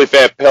mean, Billy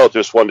Van Pelt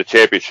just won the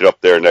championship up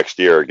there next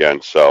year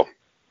again, so.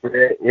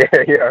 Yeah,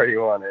 he already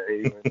won it.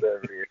 He wins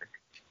every year.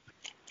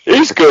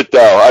 He's good,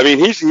 though. I mean,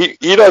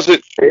 he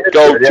doesn't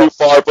go good, yeah. too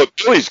far, but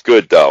Billy's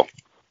good, though.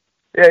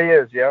 Yeah, he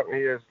is. Yeah, he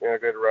is a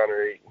good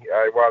runner.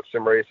 I watched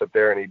him race up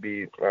there, and he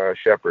beat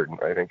Shepard,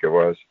 I think it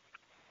was.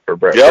 Or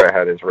Brett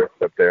had his race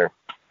up there.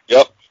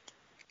 Yep.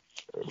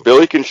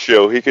 Billy can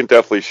shoe. He can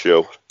definitely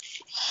shoe.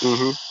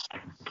 Mm-hmm.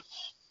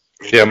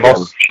 Yeah,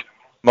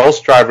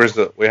 most drivers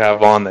that we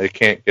have on, they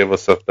can't give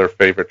us their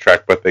favorite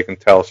track, but they can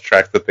tell us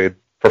tracks that they'd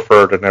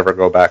prefer to never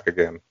go back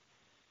again.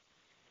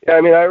 Yeah,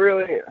 I mean, I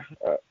really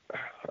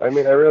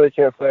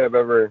can't say I've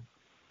ever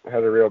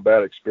had a real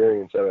bad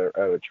experience at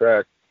a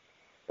track.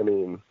 I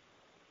mean,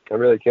 I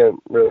really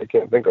can't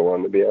think of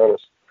one, to be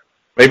honest.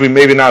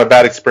 Maybe not a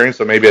bad experience,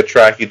 but maybe a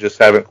track you just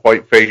haven't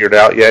quite figured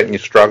out yet and you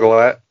struggle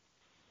at.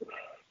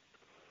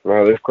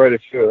 Well, there's quite a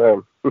few of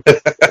them.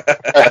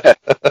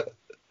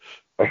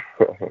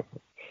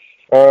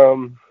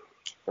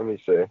 Let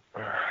me see.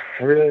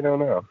 I really don't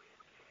know.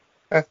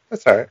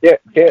 That's all right. Yeah,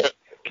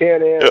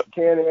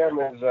 Can-Am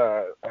is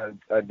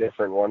a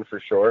different one for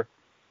sure.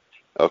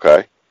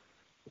 Okay.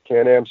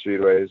 Can-Am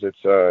Speedways,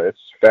 it's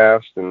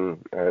fast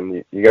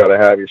and you got to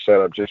have your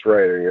setup just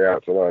right or you're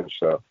out to lunch.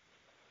 So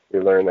we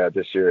learned that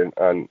this year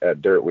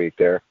at Dirt Week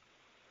there.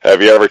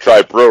 Have you ever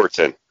tried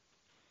Brewerton?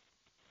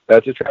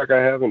 That's a track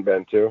I haven't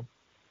been to.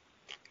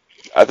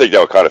 I think that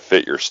would kind of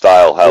fit your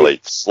style, how they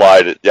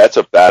slide it. That's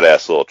a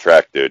badass little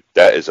track, dude.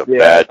 That is a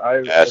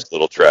badass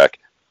little track.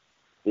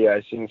 Yeah,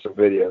 I've seen some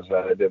videos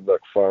that it did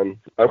look fun.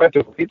 I went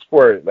to Fleet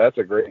Sport. That's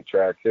a great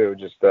track too.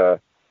 Just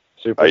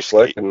super Ice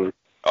slick skate. and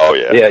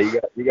yeah,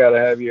 you gotta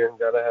have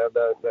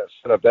that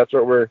setup. That's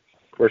what we're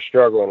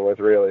struggling with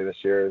really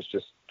this year is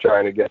just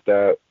trying to get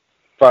that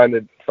find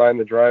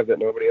the drive that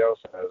nobody else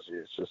has.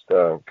 It's just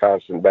a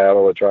constant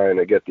battle of trying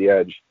to get the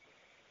edge.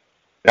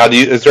 Now,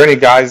 is there any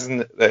guys in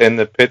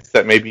the pits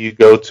that maybe you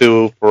go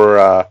to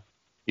for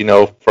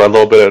for a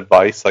little bit of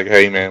advice? Like,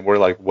 hey man, we're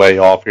like way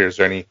off here. Is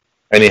there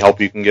any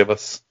help you can give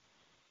us?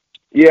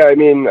 Yeah, I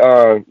mean,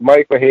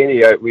 Mike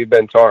Mahaney,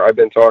 I've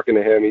been talking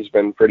to him. He's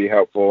been pretty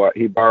helpful.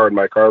 He borrowed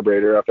my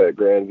carburetor up at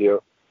Grandview,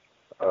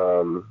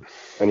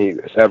 and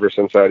ever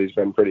since that he's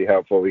been pretty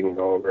helpful. We can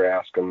go over,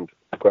 ask him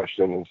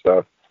questions and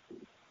stuff.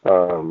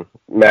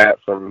 Matt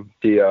from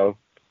TO,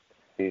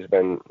 he's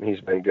been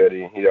good.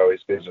 He always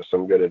gives us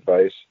some good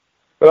advice.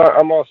 But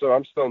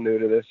I'm still new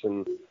to this,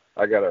 and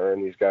I got to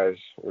earn these guys'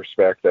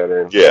 respect that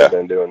have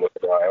been doing this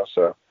a while.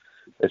 So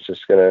it's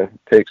just gonna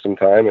take some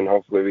time, and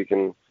hopefully we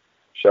can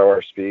show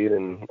our speed,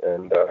 and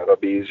it'll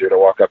be easier to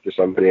walk up to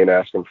somebody and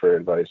ask them for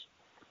advice.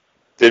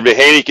 Did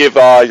Mahaney give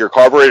your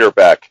carburetor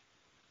back?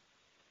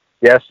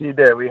 Yes, he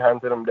did. We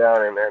hunted him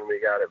down, and then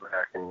we got it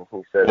back, and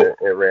he said it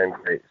ran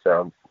great.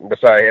 So,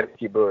 besides, I had to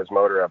keep his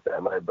motor up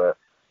that night, but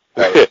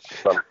that was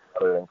something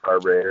other than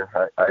carburetor.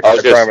 I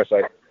promise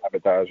I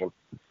sabotage him.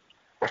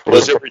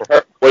 Was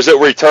it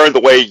returned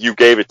the way you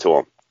gave it to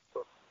him?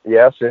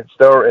 Yes, it's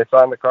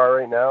on the car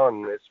right now,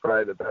 and it's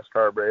probably the best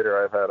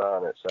carburetor I've had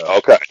on it. So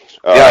okay.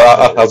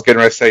 I was getting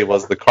ready to say,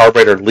 was the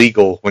carburetor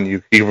legal when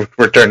he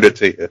returned it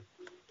to you?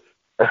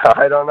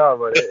 I don't know,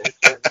 but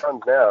it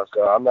runs now,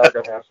 so I'm not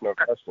going to ask no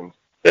questions.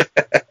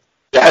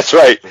 That's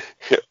right.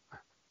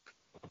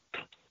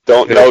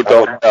 Don't tell.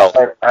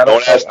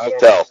 Don't ask, don't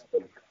tell.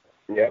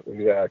 Yep,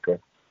 exactly.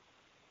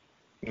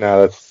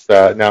 No, that's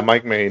now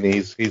Mike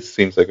Mahaney. He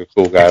seems like a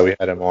cool guy. We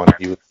had him on.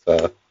 He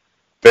was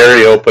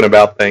very open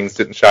about things.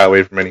 Didn't shy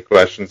away from any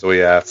questions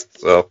we asked.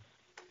 So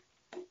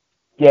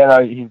yeah,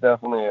 no, he's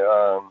definitely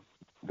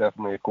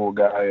a cool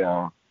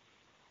guy.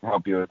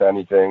 Help you with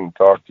anything,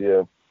 talk to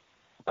you,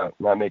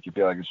 not make you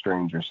feel like a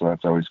stranger. So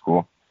that's always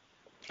cool.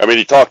 I mean,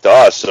 he talked to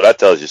us, so that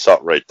tells you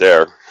something right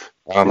there.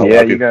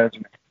 Yeah, you guys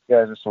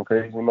are some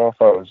crazy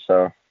mofos.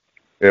 So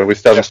yeah, we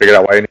still haven't figured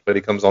out why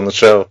anybody comes on the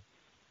show.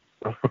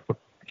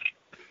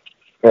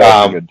 Good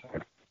time.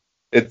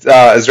 Is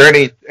there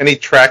any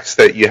tracks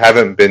that you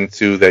haven't been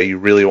to that you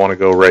really want to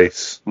go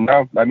race?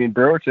 No, I mean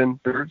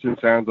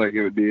Brewerton sounds like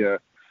it would be a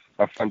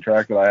fun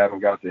track that I haven't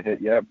got to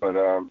hit yet, but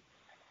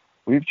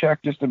we've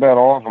checked just about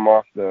all of them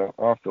off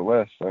the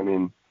list. I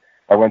mean,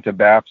 I went to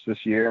BAPS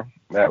this year.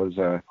 That was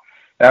a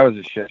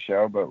shit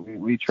show, but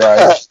we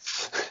tried.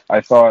 I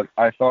thought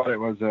it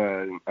was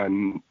a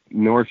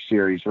North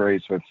Series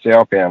race with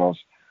sail panels.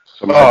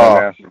 So my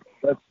dumbass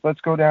said,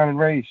 let's go down and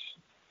race.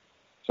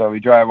 So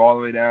we drive all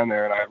the way down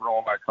there, and I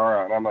roll my car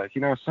out, and I'm like,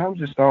 some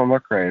just don't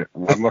look right.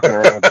 I'm looking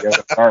around at the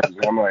other cars,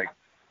 and I'm like,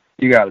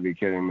 you got to be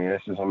kidding me.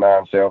 This is a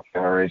non-sail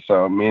panel race.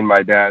 So me and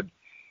my dad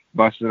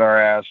busted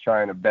our ass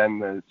trying to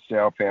bend the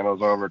sail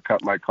panels over,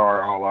 cut my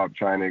car all up,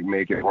 trying to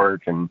make it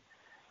work, and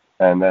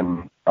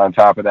then on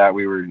top of that,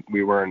 we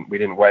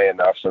didn't weigh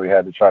enough, so we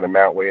had to try to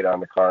mount weight on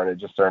the car, and it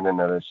just turned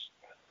into this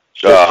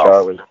shit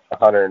show. It was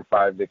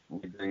 105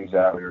 degrees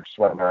out. We were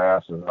sweating our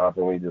asses off,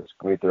 and we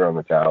threw in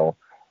the towel.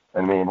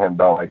 And me and him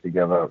don't like to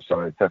give up, so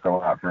it took a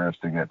lot for us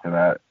to get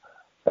to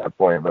that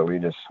point. But we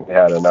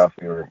had enough.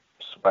 We were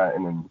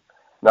sweating, and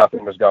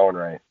nothing was going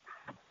right.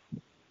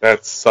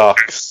 That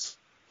sucks.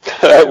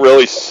 That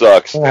really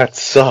sucks. That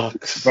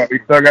sucks. But we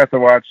still got to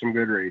watch some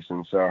good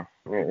racing, so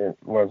it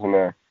wasn't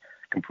a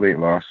complete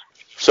loss.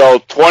 So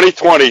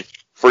 2020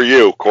 for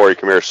you, Corey,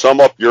 come here. Sum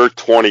up your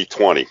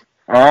 2020.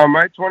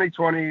 My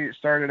 2020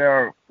 started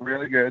out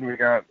really good. We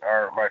got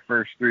my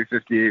first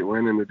 358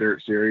 win in the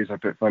Dirt Series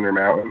up at Thunder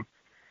Mountain,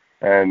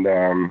 and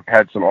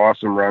had some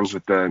awesome runs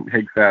with the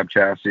Hig Fab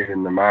chassis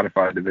in the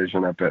modified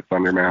division up at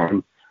Thunder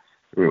Mountain.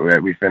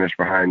 We finished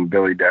behind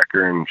Billy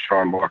Decker and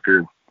Sean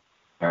Walker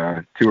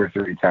 2 or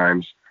 3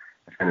 times.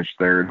 I finished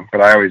third,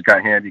 but I always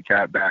got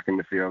handicapped back in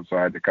the field, so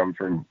I had to come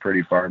from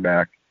pretty far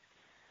back.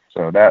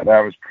 So that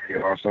was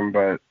pretty awesome.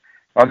 But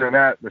other than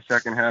that, the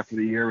second half of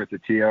the year with the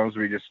TOs,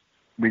 we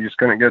just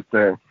couldn't get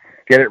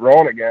it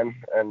rolling again,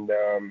 and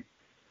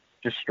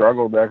just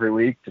struggled every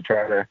week to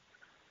try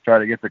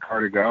to get the car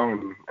to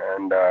go,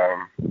 and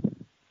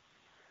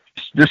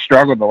just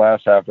struggled the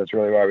last half. That's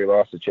really why we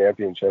lost the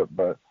championship.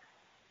 But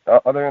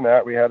other than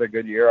that, we had a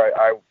good year.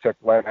 I took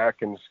Len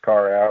Atkins'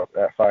 car out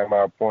at 5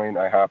 Mile Point.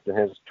 I hopped in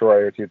his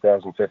Troyer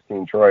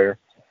 2015 Troyer,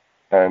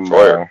 and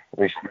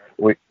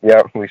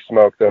we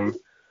smoked them.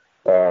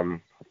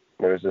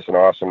 It was just an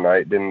awesome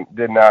night.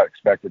 Did not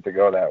expect it to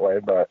go that way,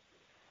 but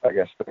I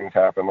guess things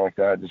happen like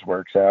that. It just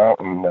works out,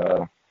 and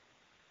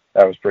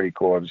that was pretty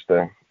cool. Just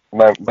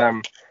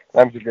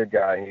Lem's a good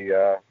guy. He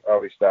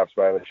always stops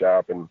by the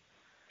shop and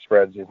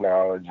spreads his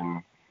knowledge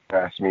and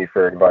asks me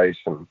for advice,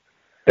 and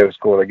it was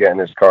cool to get in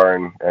his car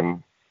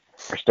and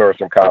restore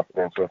some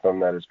confidence with him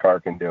that his car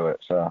can do it.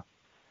 So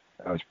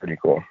that was pretty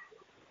cool.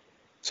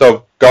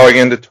 So going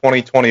into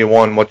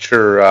 2021, what's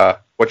your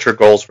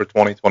goals for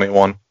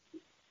 2021?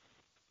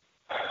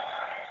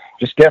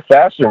 Just get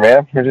faster,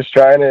 man. We're just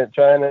trying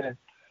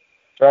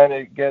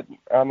to get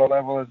on the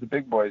level as the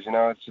big boys. You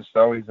know, it's just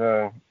always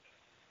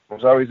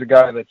there's always a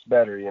guy that's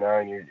better. You know,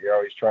 and you're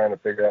always trying to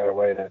figure out a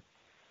way to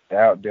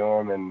outdo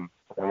him, and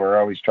we're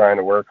always trying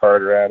to work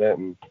harder at it,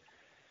 and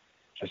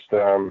just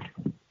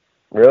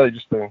really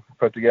just to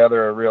put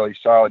together a really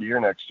solid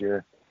year next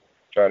year.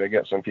 Try to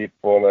get some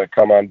people to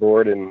come on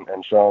board and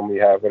show them we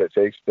have what it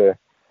takes to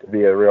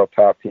be a real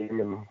top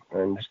team,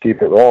 and just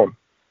keep it rolling.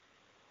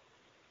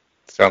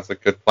 Sounds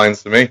like good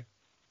plans to me.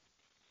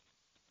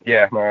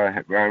 Yeah,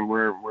 we're gonna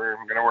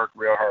work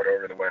real hard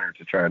over the winter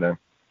to try to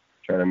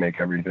make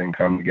everything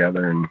come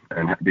together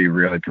and be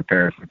really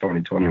prepared for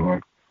 2021.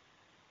 All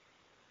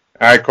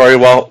right, Corey.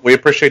 Well, we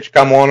appreciate you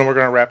coming on, and we're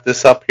gonna wrap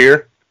this up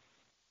here.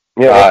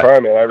 Yeah, no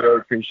problem, man. I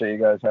really appreciate you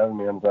guys having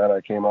me. I'm glad I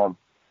came on.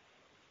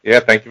 Yeah,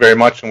 thank you very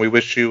much, and we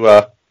wish you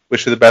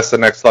the best of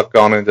next luck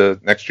going into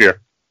next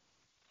year.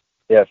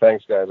 Yeah,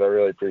 thanks, guys. I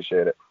really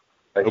appreciate it.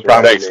 No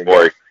problem. Thanks,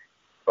 Corey.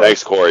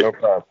 Thanks, Corey. No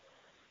problem.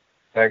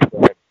 Thanks,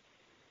 man.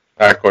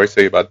 All right, Corey.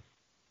 See you, bud.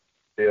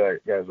 See you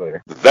guys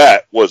later.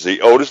 That was the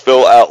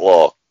Otisville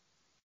Outlaw,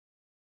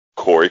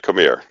 Corey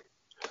Cormier.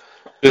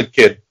 Good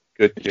kid.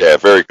 Good kid. Yeah,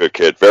 very good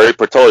kid. Very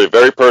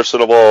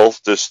personable.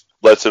 Just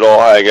lets it all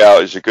hang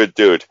out. He's a good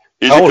dude.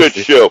 He's a good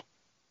shoe.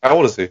 How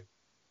old is he?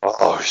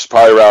 Oh, he's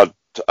probably around,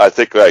 I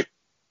think, like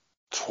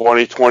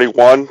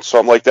 2021,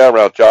 something like that,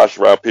 around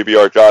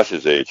PBR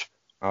Josh's age.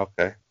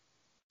 Okay.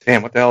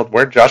 Damn, what the hell?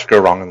 Where'd Josh go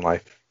wrong in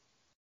life?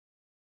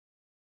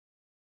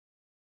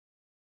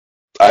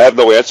 I have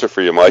no answer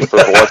for you, Mike. For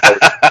once,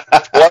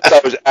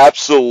 I was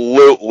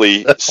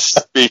absolutely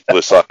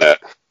speechless on that.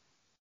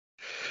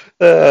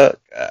 God.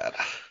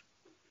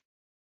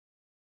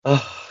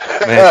 Oh,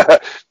 man.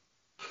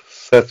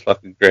 That's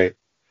fucking great.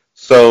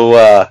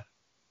 So,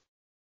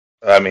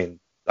 I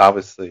mean,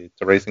 obviously,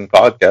 it's a racing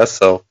podcast,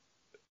 so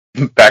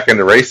back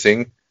into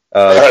racing.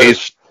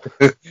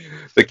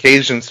 The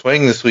Cajun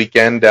Swing this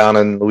weekend down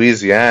in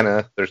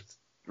Louisiana. There's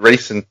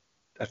racing,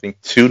 I think,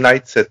 2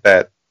 nights at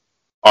that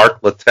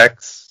Arc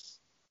Latex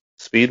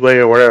Speedway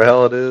or whatever the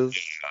hell it is.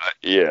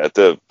 Yeah, at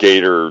the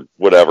Gator,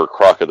 whatever,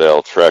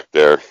 Crocodile Trek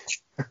there.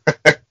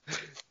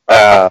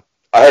 I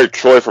heard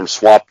Troy from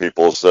Swamp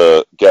People's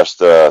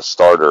guest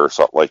starter or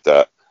something like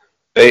that.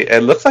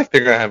 It looks like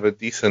they're going to have a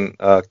decent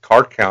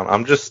car count.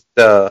 I'm just...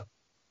 did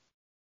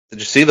you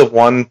see the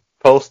one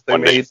post they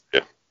made?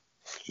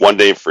 One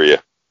name for you.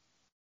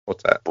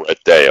 What's that? Brett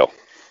Dale.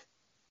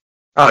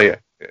 Oh, yeah.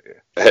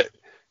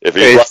 If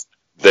he runs,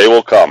 they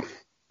will come.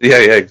 Yeah,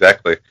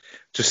 exactly.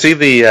 Did you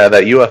see that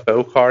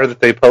UFO car that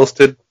they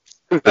posted?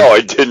 No,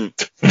 I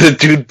didn't. The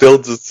dude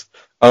builds his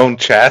own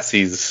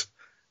chassis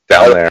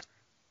down there.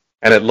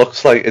 And it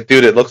looks like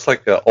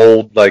an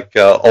old,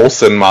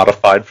 Olsen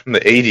modified from the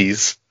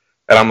 80s.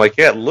 And I'm like,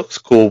 yeah, it looks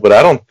cool, but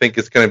I don't think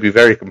it's going to be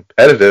very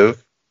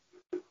competitive.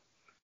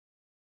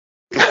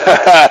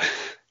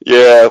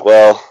 Yeah,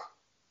 well,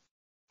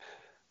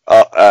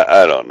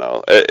 I don't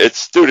know.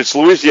 It's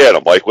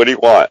Louisiana, Mike. What do you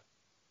want?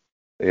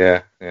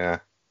 Yeah.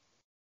 Let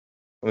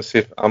me see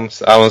if I'm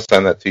gonna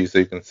send that to you so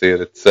you can see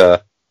it. It's I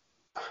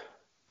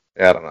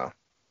don't know.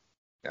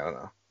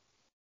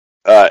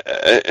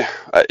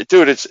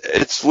 Dude,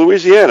 it's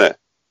Louisiana.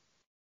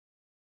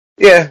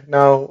 Yeah,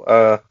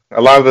 no.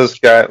 A lot of those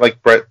guys,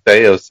 like Brett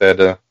Deo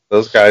said,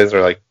 those guys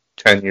are like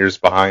 10 years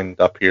behind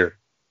up here.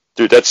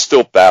 Dude, that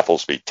still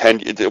baffles me.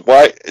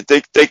 Why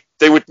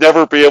they would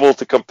never be able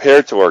to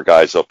compare to our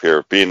guys up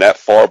here being that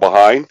far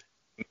behind.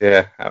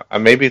 Yeah,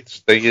 maybe it's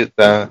they get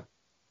the.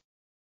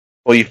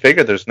 Well, you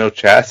figure there's no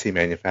chassis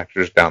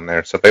manufacturers down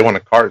there, so if they want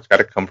a car, it's got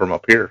to come from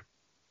up here.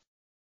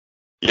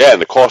 Yeah,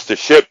 and the cost to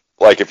ship,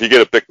 like if you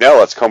get a Bicknell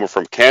that's coming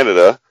from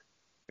Canada.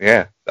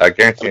 Yeah, I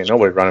guarantee you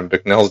nobody running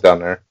Bicknells down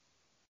there.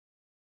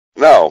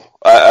 No,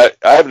 I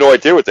have no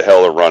idea what the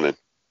hell they're running.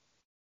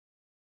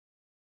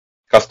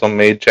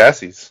 Custom-made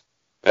chassis.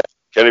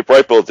 Kenny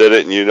Brightbill did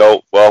it,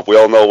 and we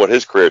all know what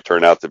his career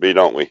turned out to be,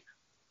 don't we?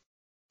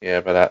 Yeah,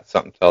 but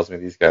something tells me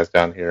these guys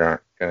down here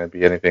aren't going to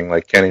be anything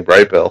like Kenny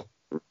Brightbill.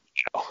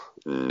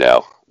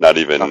 No, not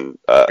even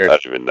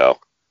no.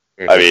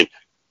 I mean,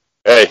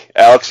 hey,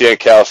 Alex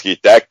Yankowski,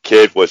 that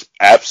kid was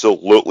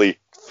absolutely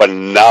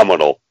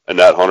phenomenal in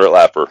that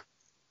 100-lapper.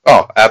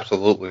 Oh,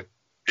 absolutely.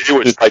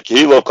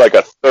 He looked like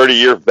a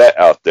 30-year vet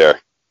out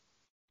there.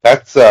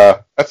 That's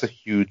a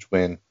huge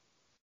win.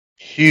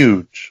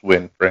 Huge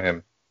win for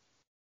him.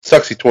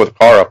 Sucks he tore the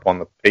car up on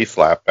the pace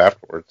lap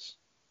afterwards.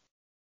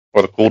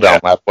 Or the cool down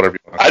lap, whatever you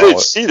want to call it. I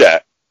didn't see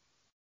that.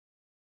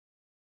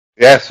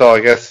 Yeah, so I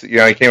guess,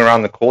 he came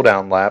around the cool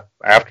down lap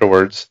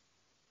afterwards,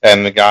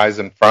 and the guys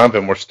in front of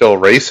him were still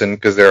racing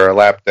because they were a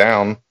lap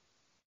down.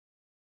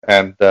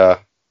 And, I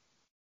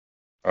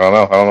don't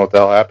know what the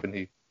hell happened.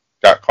 He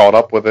got caught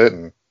up with it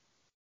and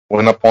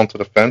went up onto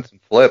the fence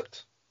and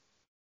flipped.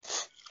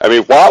 I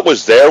mean, Watt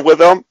was there with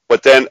him,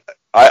 but then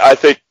I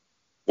think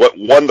what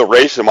won the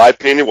race, in my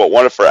opinion, what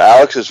won it for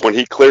Alex is when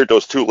he cleared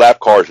those 2 lap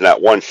cars in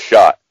that one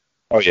shot.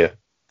 Oh, yeah.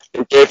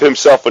 He gave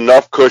himself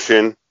enough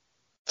cushion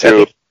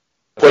to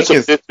put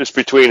some distance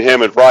between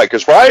him and Ryan,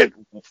 because Ryan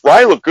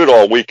looked good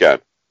all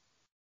weekend.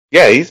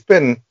 Yeah, he's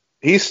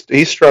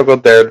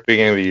struggled there at the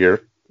beginning of the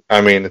year.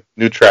 I mean,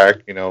 new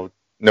track, no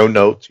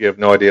notes, you have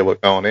no idea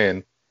what's going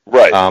in.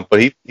 Right.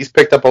 But he's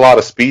picked up a lot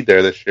of speed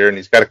there this year, and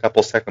he's got a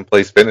couple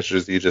second-place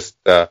finishes. He just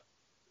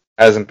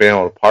hasn't been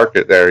able to park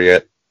it there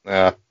yet.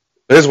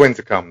 There's wins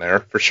to come there,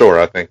 for sure,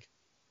 I think.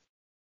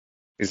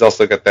 He's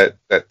also got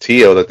that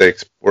Tio that they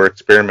were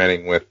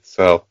experimenting with,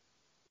 so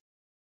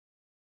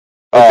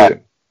we'll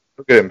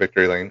get in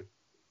victory lane.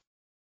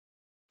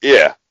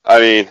 Yeah, I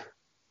mean,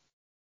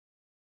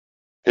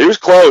 he was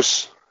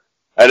close.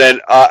 And then,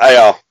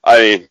 I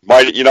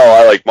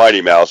like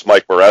Mighty Mouse,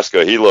 Mike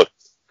Maresca. He looked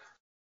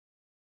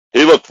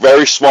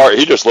very smart.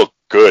 He just looked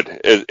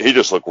good. He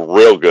just looked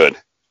real good.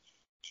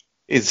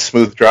 He's a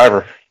smooth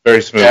driver.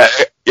 Very smooth.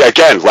 Yeah,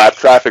 again, lap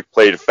traffic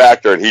played a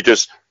factor, and he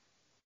just,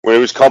 when he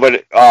was coming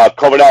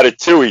out at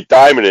 2, he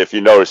diamonded it, if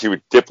you notice. He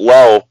would dip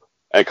low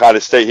and kind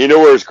of stay. He knew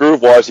where his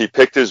groove was. He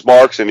picked his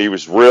marks, and he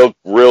was real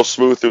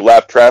smooth through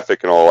lap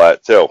traffic and all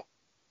that, too.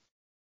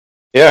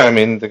 Yeah, I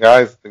mean, the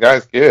guy's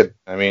good.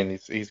 I mean,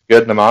 he's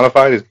good in the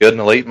modified. He's good in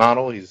the late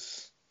model.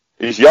 He's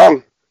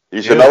young.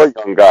 He's another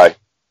young guy.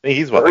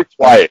 He's very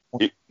quiet.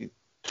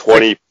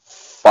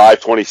 25,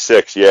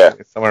 26, yeah.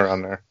 Somewhere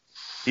around there.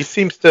 He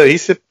seems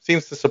to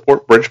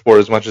support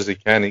Bridgeport as much as he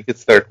can. He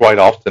gets there quite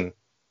often,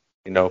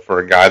 for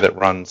a guy that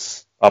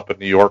runs up in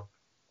New York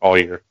all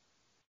year.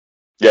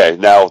 Yeah,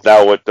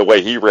 now with the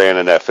way he ran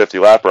in that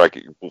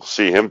 50-lapper, we'll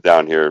see him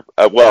down here.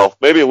 Well,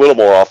 maybe a little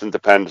more often,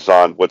 depends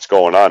on what's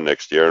going on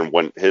next year and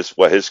what his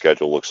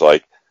schedule looks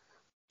like.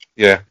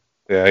 Yeah.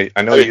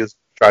 I know he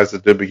tries to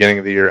do beginning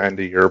of the year, end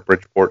of year at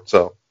Bridgeport.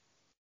 So,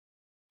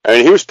 I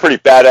mean, he was pretty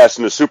badass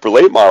in the super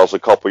late models a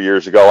couple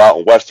years ago out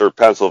in Western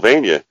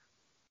Pennsylvania.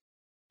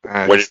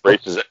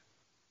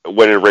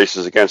 Winning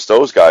races against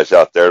those guys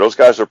out there. Those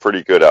guys are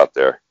pretty good out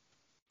there.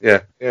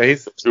 Yeah,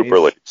 he's super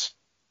elites.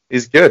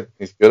 He's good.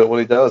 He's good at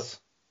what he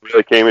does.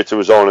 Really came into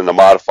his own in the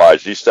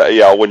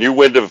modifieds. When you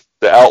win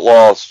the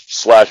Outlaws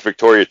 /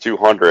 Victoria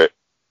 200,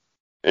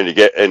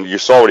 and you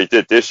saw what he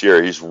did this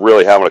year, he's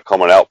really having a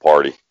coming out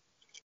party.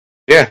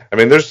 Yeah, I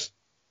mean, there's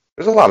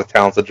a lot of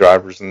talented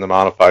drivers in the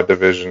modified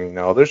division.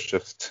 There's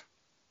just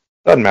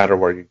doesn't matter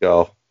where you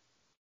go.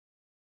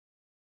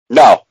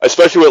 No,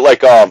 especially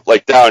with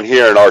like down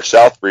here in our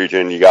South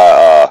region, you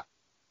got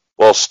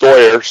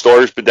Stoyer.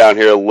 Stoyer's been down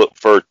here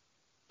for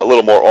a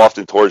little more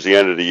often towards the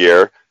end of the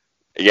year.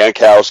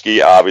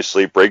 Yankowski,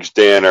 obviously, Briggs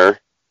Danner,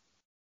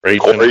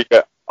 Corey,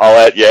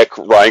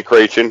 Ryan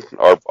Creighton,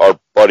 our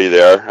buddy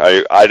there.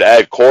 I'd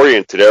add Corey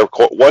into there.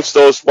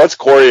 Once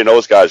Corey and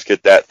those guys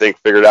get that thing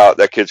figured out,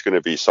 that kid's going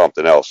to be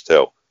something else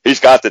too. He's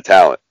got the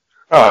talent.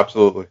 Oh,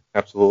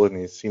 absolutely, and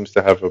he seems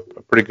to have a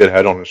pretty good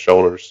head on his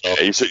shoulders. So.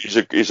 Yeah,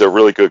 he's a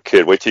really good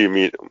kid. Wait till you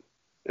meet him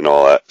and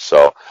all that.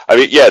 So I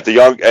mean, the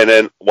young, and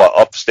then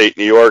upstate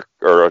New York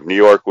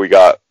we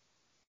got.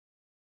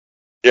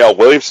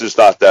 Williamson's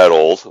not that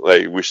old.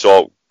 Like we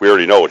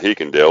already know what he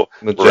can do.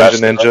 The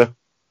Ninja.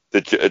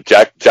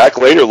 Jack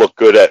Laner looked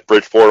good at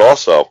Bridgeport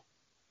also.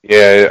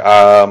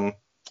 Yeah,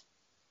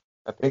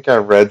 I think I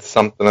read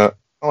something. I don't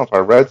know if I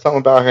read something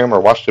about him or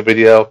watched a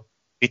video.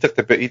 He took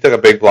a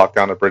big block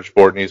down to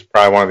Bridgeport, and he's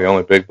probably one of the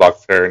only big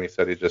blocks there. And he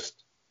said he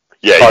just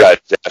he got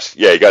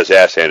his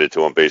ass handed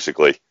to him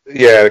basically.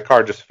 Yeah, the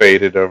car just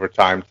faded over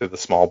time to the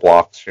small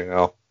blocks.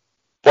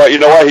 But you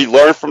know what? He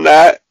learned from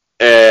that,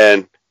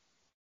 And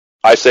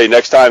I say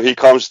next time he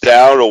comes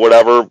down or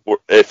whatever,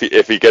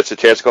 if he gets a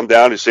chance to come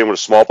down, you see him with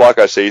a small block,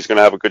 I say he's going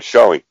to have a good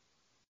showing.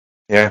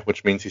 Yeah,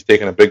 which means he's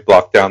taking a big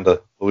block down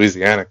to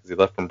Louisiana because he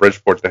left from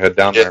Bridgeport to head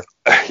down there.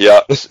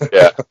 Yeah. He's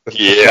going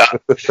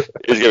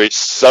to be,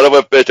 son of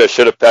a bitch, I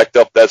should have packed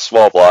up that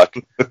small block.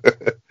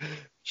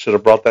 Should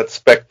have brought that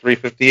Spec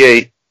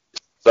 358.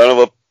 Son of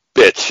a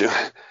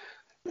bitch.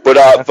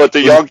 But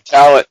the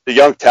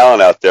young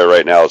talent out there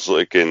right now is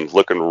looking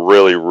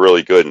really,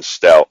 really good and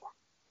stout.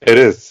 It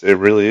is. It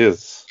really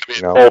is.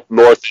 Both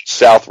north and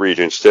south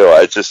regions too.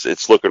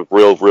 It's looking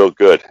real, real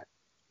good.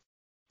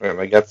 And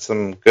they got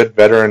some good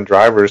veteran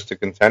drivers to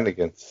contend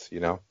against.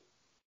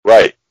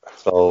 Right.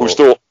 So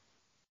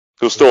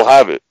who still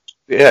have it?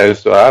 Yeah, who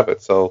still have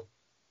it. So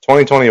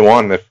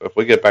 2021, if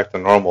we get back to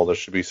normal, there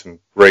should be some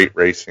great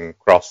racing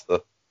across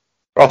the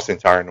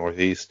entire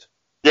Northeast.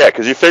 Yeah,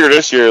 because you figure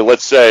this year,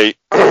 let's say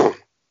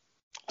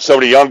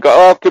somebody young,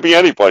 it could be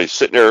anybody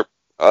sitting there.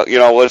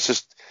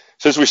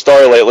 Since we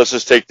started late, let's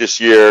just take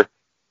this year,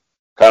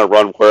 kind of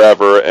run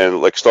wherever,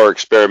 and start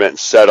experimenting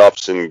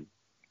setups, and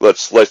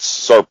let's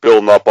start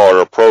building up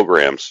our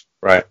programs.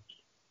 Right.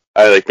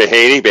 Like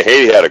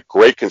Mahaney had a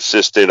great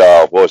consistent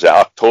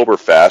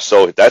Oktoberfest,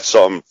 so that's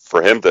something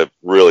for him to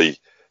really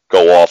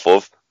go off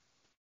of.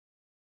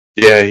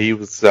 Yeah, he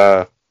was.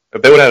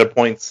 If they would have had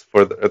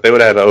if they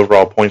would have had an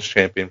overall points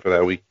champion for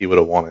that week, he would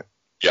have won it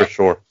for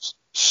sure.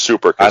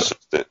 Super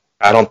consistent.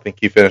 I don't think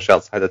he finished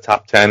outside the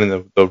top 10,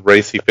 and the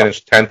race he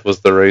finished 10th was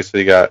the race that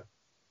he got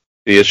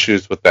the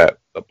issues with the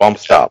bump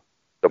stop.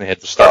 They had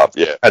to stop.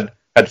 Had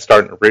to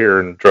start in the rear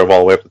and drove all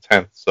the way up to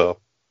 10th. So.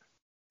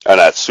 And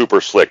that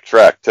super slick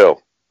track too.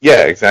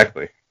 Yeah,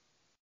 exactly.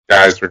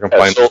 Guys were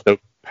complaining there's no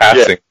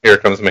passing. Yeah. Here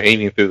comes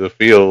Mahaney through the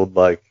field.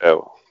 Watch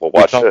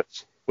this. What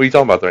are you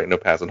talking about? There ain't no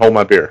passing. Hold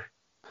my beer.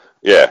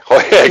 Yeah,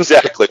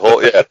 exactly.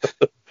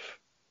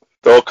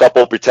 Throw a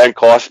couple pretend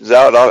cautions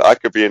out, and I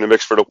could be in the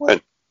mix for the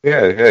win.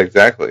 Yeah,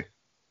 exactly.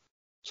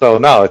 So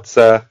no, it's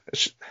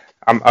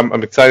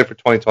I'm excited for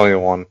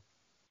 2021.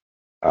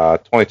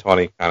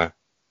 2020 kind of.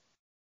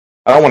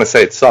 I don't want to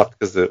say it sucked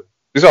because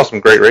we saw some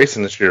great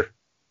racing this year.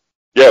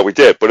 Yeah, we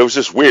did, but it was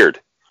just weird.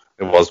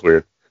 It was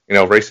weird.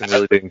 Racing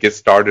really didn't get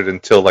started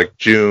until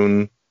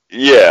June.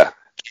 Yeah.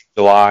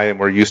 July, and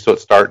we're used to it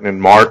starting in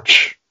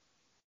March.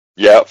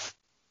 Yep.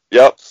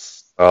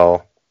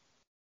 So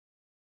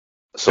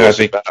I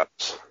think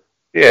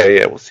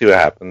we'll see what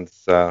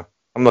happens. I'm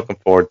looking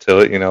forward to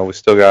it. We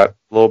still got a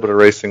little bit of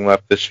racing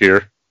left this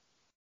year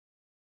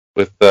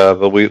with the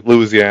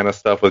Louisiana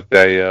stuff with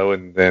Deo,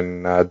 and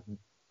then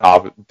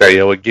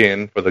Deo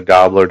again for the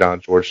Gobbler down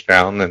at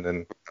Georgetown, and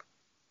then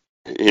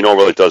he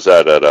normally does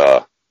that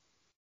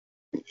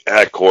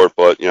at court,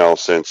 but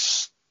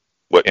since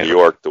New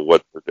York to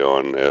what we're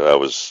doing, that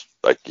was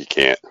you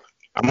can't.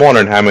 I'm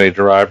wondering how many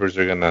drivers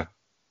are gonna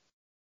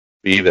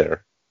be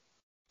there.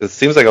 It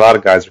seems like a lot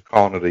of guys are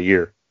calling it a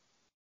year.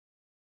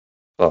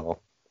 So.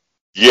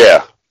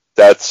 Yeah,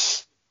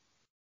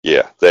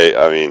 they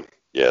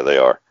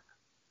are.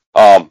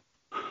 I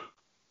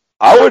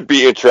would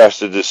be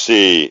interested to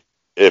see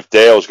if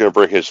Dale's going to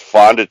bring his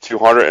Fonda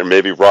 200 and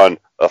maybe run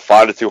a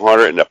Fonda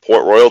 200 and a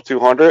Port Royal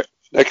 200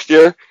 next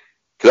year,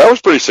 because that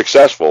was pretty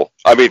successful.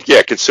 I mean,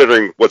 yeah,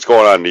 considering what's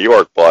going on in New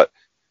York, but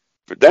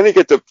then you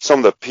get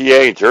some of the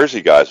PA and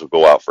Jersey guys will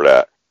go out for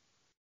that.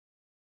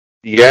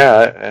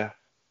 Yeah.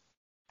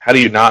 How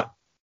do you not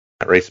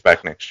race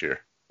back next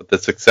year with the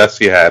success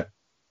you had?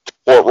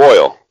 Port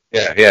Royal.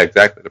 Yeah,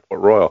 exactly, the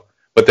Port Royal.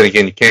 But then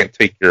again, you can't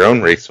take your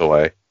own race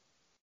away.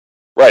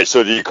 Right,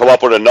 so do you come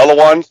up with another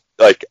one?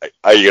 Are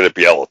you going to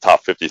be able to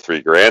top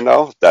 53 grand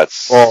now?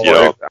 That's, I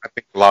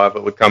think a lot of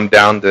it would come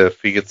down to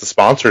if he gets the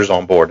sponsors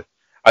on board.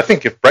 I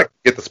think if Brett can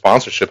get the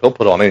sponsorship, he'll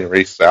put on any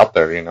race out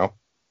there,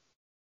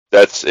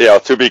 That's,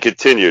 to be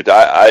continued.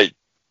 I'd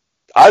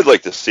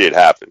like to see it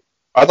happen.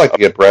 I'd like to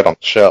get Brett on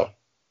the show.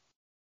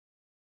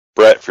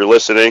 Brett, if you're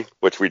listening,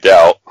 which we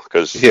doubt,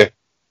 because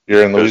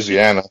you're in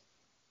Louisiana.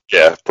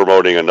 Yeah,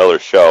 promoting another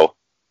show.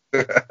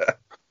 We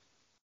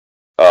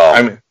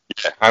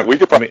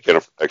could probably get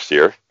him for next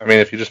year. I mean,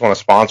 if you just want to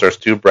sponsor us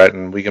too, Brett,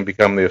 and we can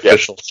become the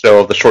official show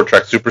of the Short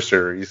Track Super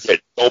Series. Yeah,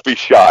 don't be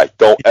shy.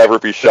 Don't ever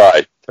be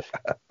shy.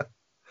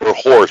 We're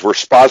whores. We're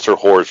sponsor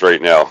whores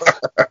right now.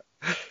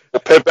 We'll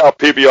pimp out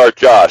PBR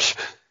Josh.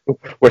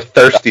 We're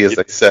thirsty, as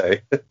they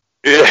say.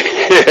 Maybe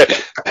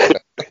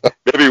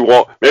we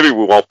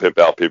won't pimp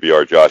out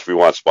PBR Josh. We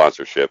want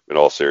sponsorship, in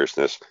all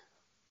seriousness.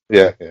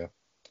 Yeah.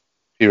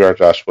 PBR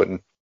Josh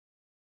wouldn't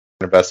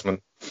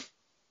investment.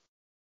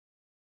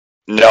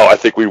 No, I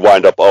think we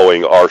wind up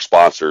owing our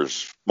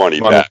sponsors money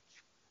back.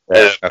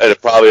 Yeah,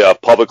 and probably a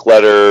public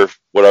letter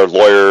with our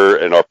lawyer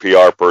and our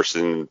PR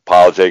person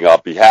apologizing on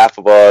behalf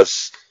of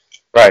us.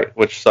 Right,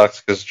 which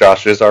sucks because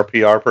Josh is our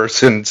PR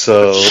person.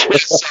 So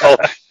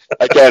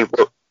again,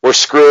 we're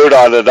screwed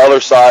on another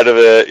side of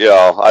it.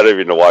 I don't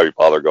even know why we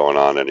bother going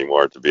on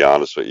anymore, to be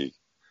honest with you.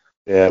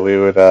 Yeah, we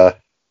would.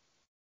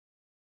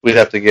 We'd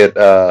have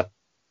to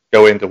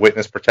go into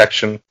witness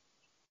protection.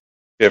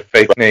 Get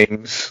fake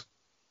names.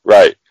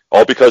 Right.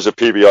 All because of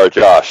PBR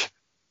Josh.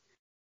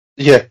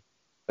 Yeah.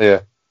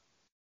 Yeah.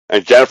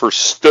 And Jennifer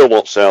still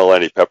won't sell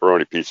any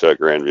pepperoni pizza at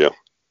Grandview.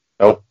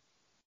 Nope.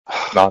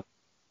 Not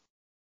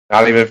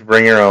even if you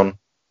bring your own.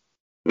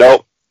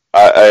 Nope.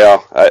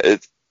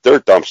 They're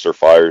dumpster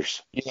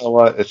fires. You know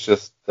what? It's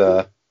just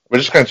we're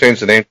just gonna change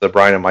the name to the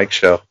Brian and Mike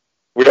Show.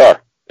 We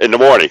are in the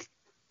morning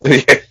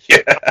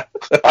Yeah.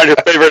 on your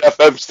favorite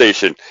FM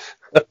station.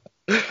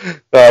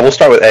 We'll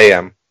start with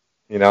AM.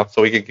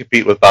 So we can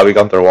compete with Bobby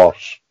Gunther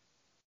Walsh.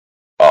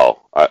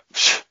 Oh,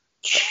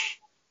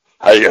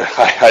 how you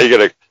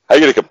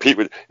gonna compete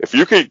with? If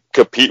you could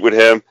compete with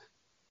him,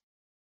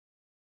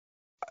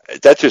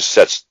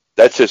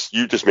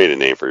 you just made a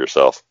name for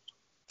yourself.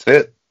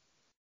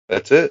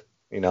 That's it.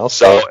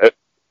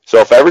 So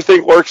if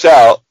everything works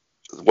out,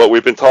 what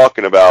we've been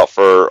talking about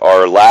for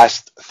our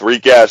last 3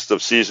 guests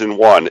of season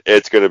 1,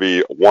 it's going to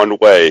be one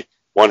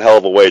hell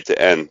of a way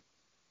to end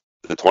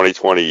the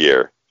 2020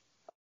 year,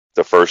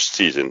 the first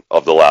season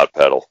of the Loud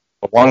Pedal.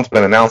 But one's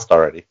been announced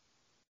already.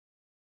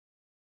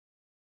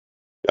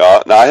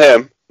 Not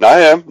him.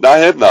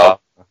 No.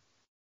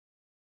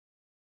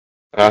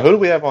 Who do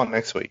we have on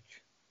next week?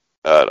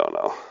 I don't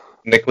know.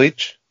 Nick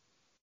Leach?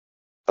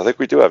 I think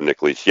we do have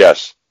Nick Leach,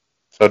 yes.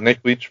 So Nick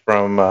Leach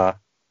from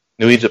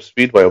New Egypt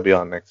Speedway will be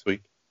on next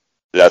week.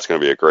 That's going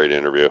to be a great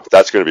interview.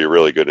 That's going to be a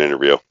really good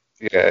interview.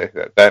 Yeah,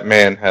 that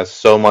man has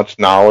so much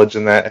knowledge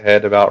in that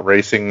head about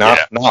racing, not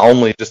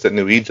only just at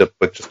New Egypt,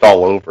 but just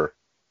all over.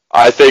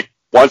 I think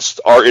once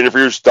our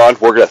interview's done,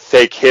 we're going to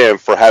thank him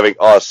for having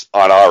us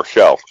on our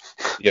show.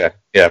 Yeah,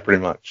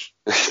 pretty much.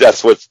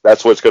 That's what's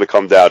going to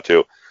come down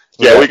to.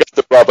 Yeah, we got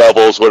to rub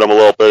elbows with him a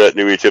little bit at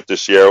New Egypt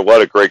this year.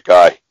 What a great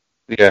guy.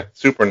 Yeah,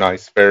 super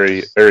nice.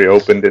 Very, very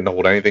open. Didn't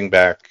hold anything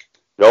back.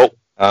 Nope.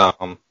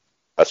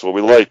 That's what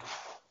we like.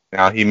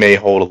 Now, he may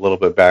hold a little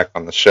bit back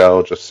on the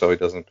show just so he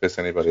doesn't piss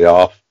anybody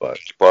off. But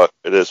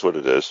it is what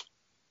it is.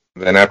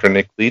 Then after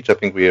Nick Leach, I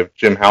think we have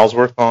Jim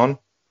Halsworth on.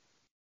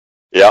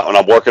 Yeah, and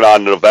I'm working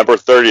on the November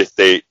 30th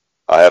date.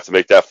 I have to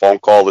make that phone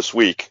call this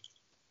week.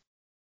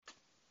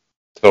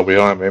 So we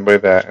don't have anybody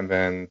that. And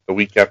then the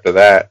week after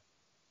that,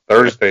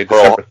 Thursday,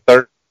 December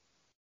 3rd.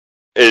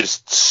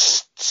 Is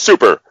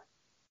super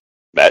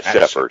Matt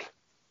Shepard.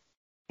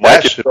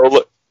 Mike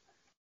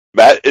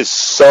is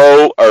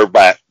so forward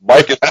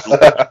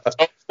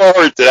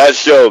to that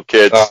show,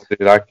 kids. Oh,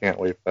 dude, I can't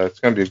wait for that. It's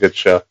going to be a good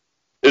show.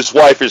 His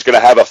wife is going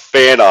to have a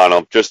fan on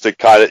him just to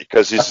kind of,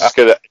 because he's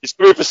going to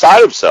be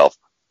beside himself.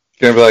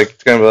 It's going to be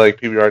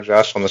like PBR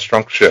Josh on the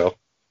Strunk Show.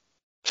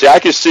 See, I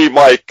can see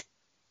Mike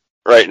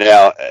right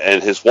now,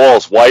 and his wall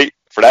is white.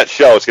 For that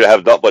show, it's going to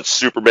have nothing but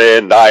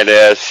Superman,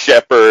 9S,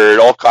 Shepard,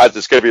 all kinds.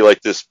 It's going to be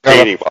like this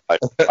painting,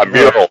 a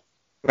mural.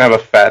 Have a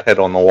fat head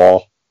on the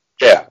wall.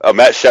 Yeah, a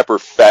Matt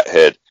Shepard fat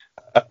head.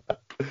 I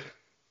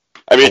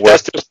mean,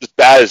 that's just as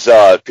bad as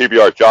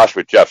PBR Josh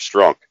with Jeff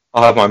Strunk.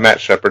 I'll have my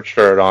Matt Shepard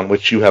shirt on,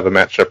 which you have a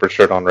Matt Shepard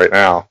shirt on right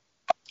now.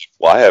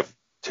 Well, I have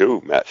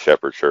 2 Matt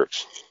Shepard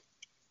shirts.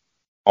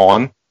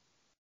 On?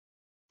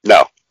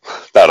 No,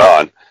 not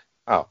on.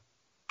 Oh.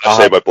 I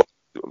say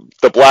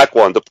the black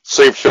one, the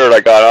same shirt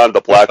I got on,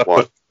 the black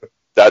one.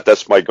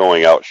 That's my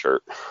going out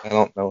shirt. I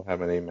don't know how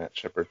many Matt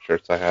Shepard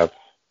shirts I have.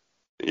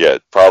 Yeah,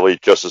 probably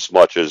just as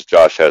much as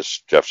Josh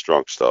has Jeff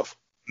Strunk stuff.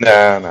 No,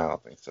 I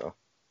don't think so.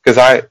 Because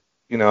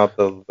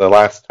the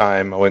last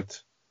time I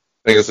went,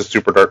 I think it was a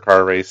super dirt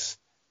car race,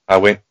 I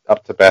went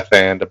up to Beth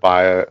Ann to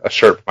buy a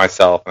shirt for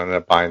myself, and ended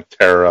up buying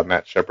Tara a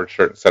Matt Shepard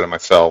shirt instead of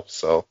myself,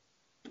 so.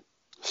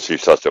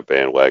 She's such a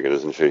bandwagon,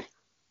 isn't she?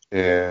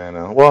 Yeah, I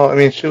know. Well, I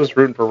mean, she was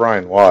rooting for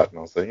Ryan Watt, and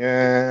I was like,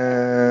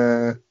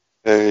 yeah.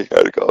 Hey, you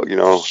gotta go,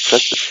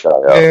 check this guy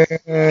out. You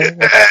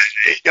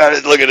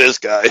gotta look at this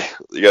guy.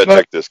 You gotta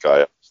check this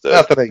guy out instead.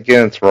 Not that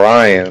against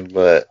Ryan,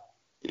 but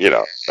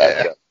it's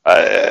Matt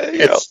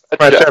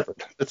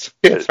Shepard. It's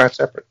Matt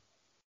Shepard.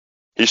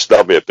 He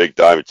snubbed me at Big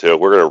Diamond too.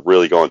 We're gonna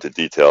really go into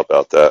detail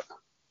about that.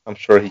 I'm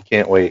sure he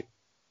can't wait.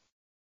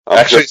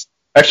 Actually,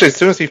 as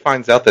soon as he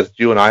finds out that it's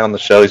you and I on the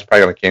show, he's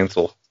probably gonna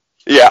cancel.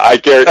 Yeah, I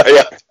guarantee.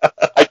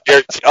 I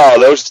guarantee. Oh,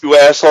 those 2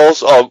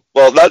 assholes. Oh,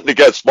 well, nothing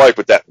against Mike,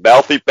 but that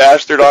mouthy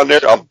bastard on there,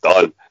 I'm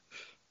done.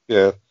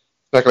 Yeah,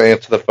 he's not going to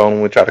answer the phone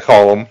when we try to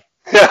call him.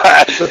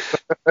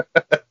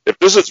 If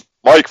this is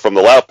Mike from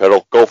the Loud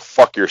Pedal, go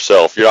fuck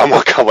yourself. I'm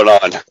not coming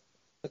on.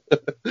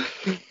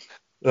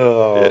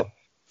 Oh, yeah.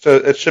 So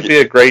it should be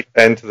a great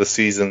end to the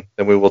season.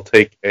 Then we will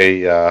take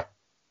a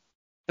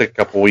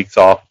couple weeks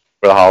off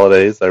for the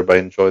holidays. Everybody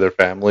enjoy their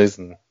families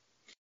and.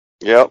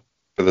 Yep.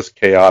 For this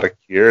chaotic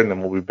year, and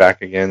then we'll be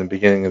back again in the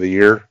beginning of the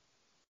year.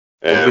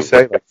 What did we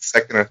say? Like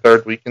second or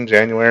third week in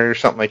January or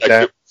something like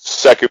that?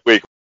 Second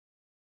week,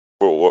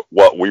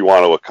 what we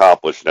want to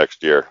accomplish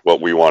next year, what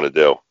we want to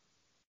do.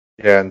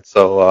 Yeah, and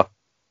so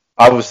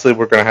obviously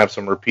we're going to have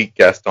some repeat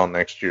guests on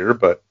next year,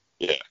 but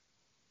yeah,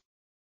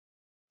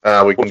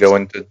 we can go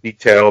into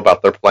detail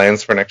about their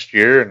plans for next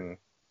year. And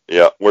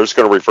yeah, we're just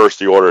going to reverse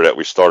the order that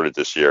we started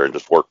this year and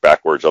just work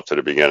backwards up to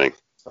the beginning.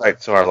 Right,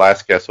 so our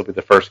last guest will be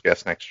the first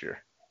guest next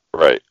year.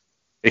 Right.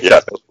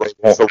 Except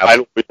so Ryan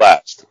will be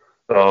last.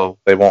 so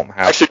they won't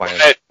have Actually,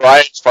 plans.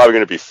 Brian's probably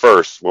going to be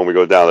first when we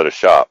go down to the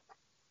shop.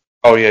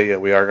 Oh yeah,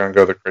 we are going to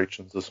go to the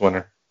Creations this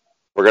winter.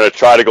 We're going to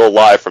try to go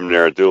live from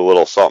there and do a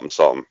little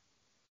something.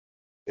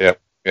 Yep.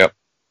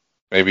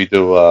 Maybe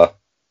do we're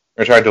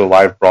gonna try to do a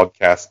live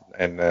broadcast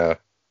and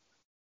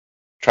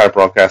try to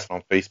broadcast it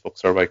on Facebook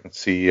so everybody can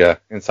see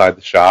inside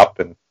the shop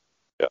and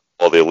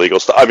all the illegal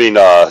stuff. I mean,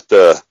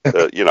 the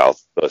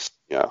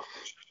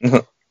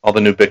all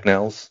the new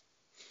Bicknells.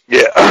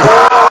 Yeah.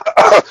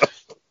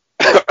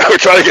 We're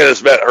trying to get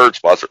this Matt Hurt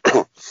sponsor.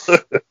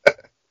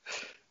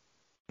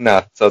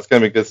 No, so it's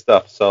gonna be good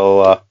stuff.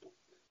 So I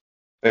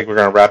think we're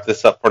gonna wrap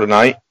this up for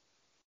tonight.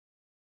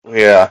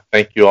 Yeah,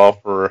 thank you all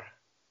for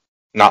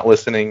not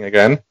listening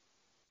again.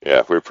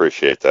 Yeah, we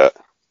appreciate that.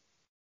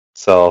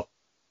 So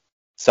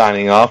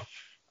signing off,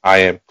 I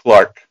am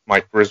Clark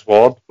Mike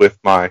Griswold with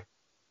my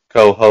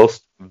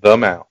co-host, the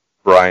Mal,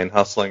 Brian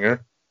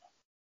Huslinger,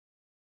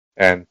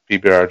 and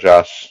PBR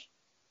Josh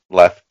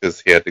left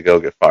because he had to go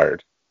get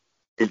fired.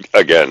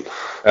 Again.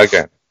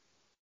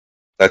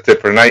 That's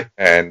it for tonight,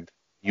 and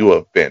you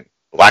have been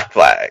Black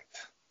Flag.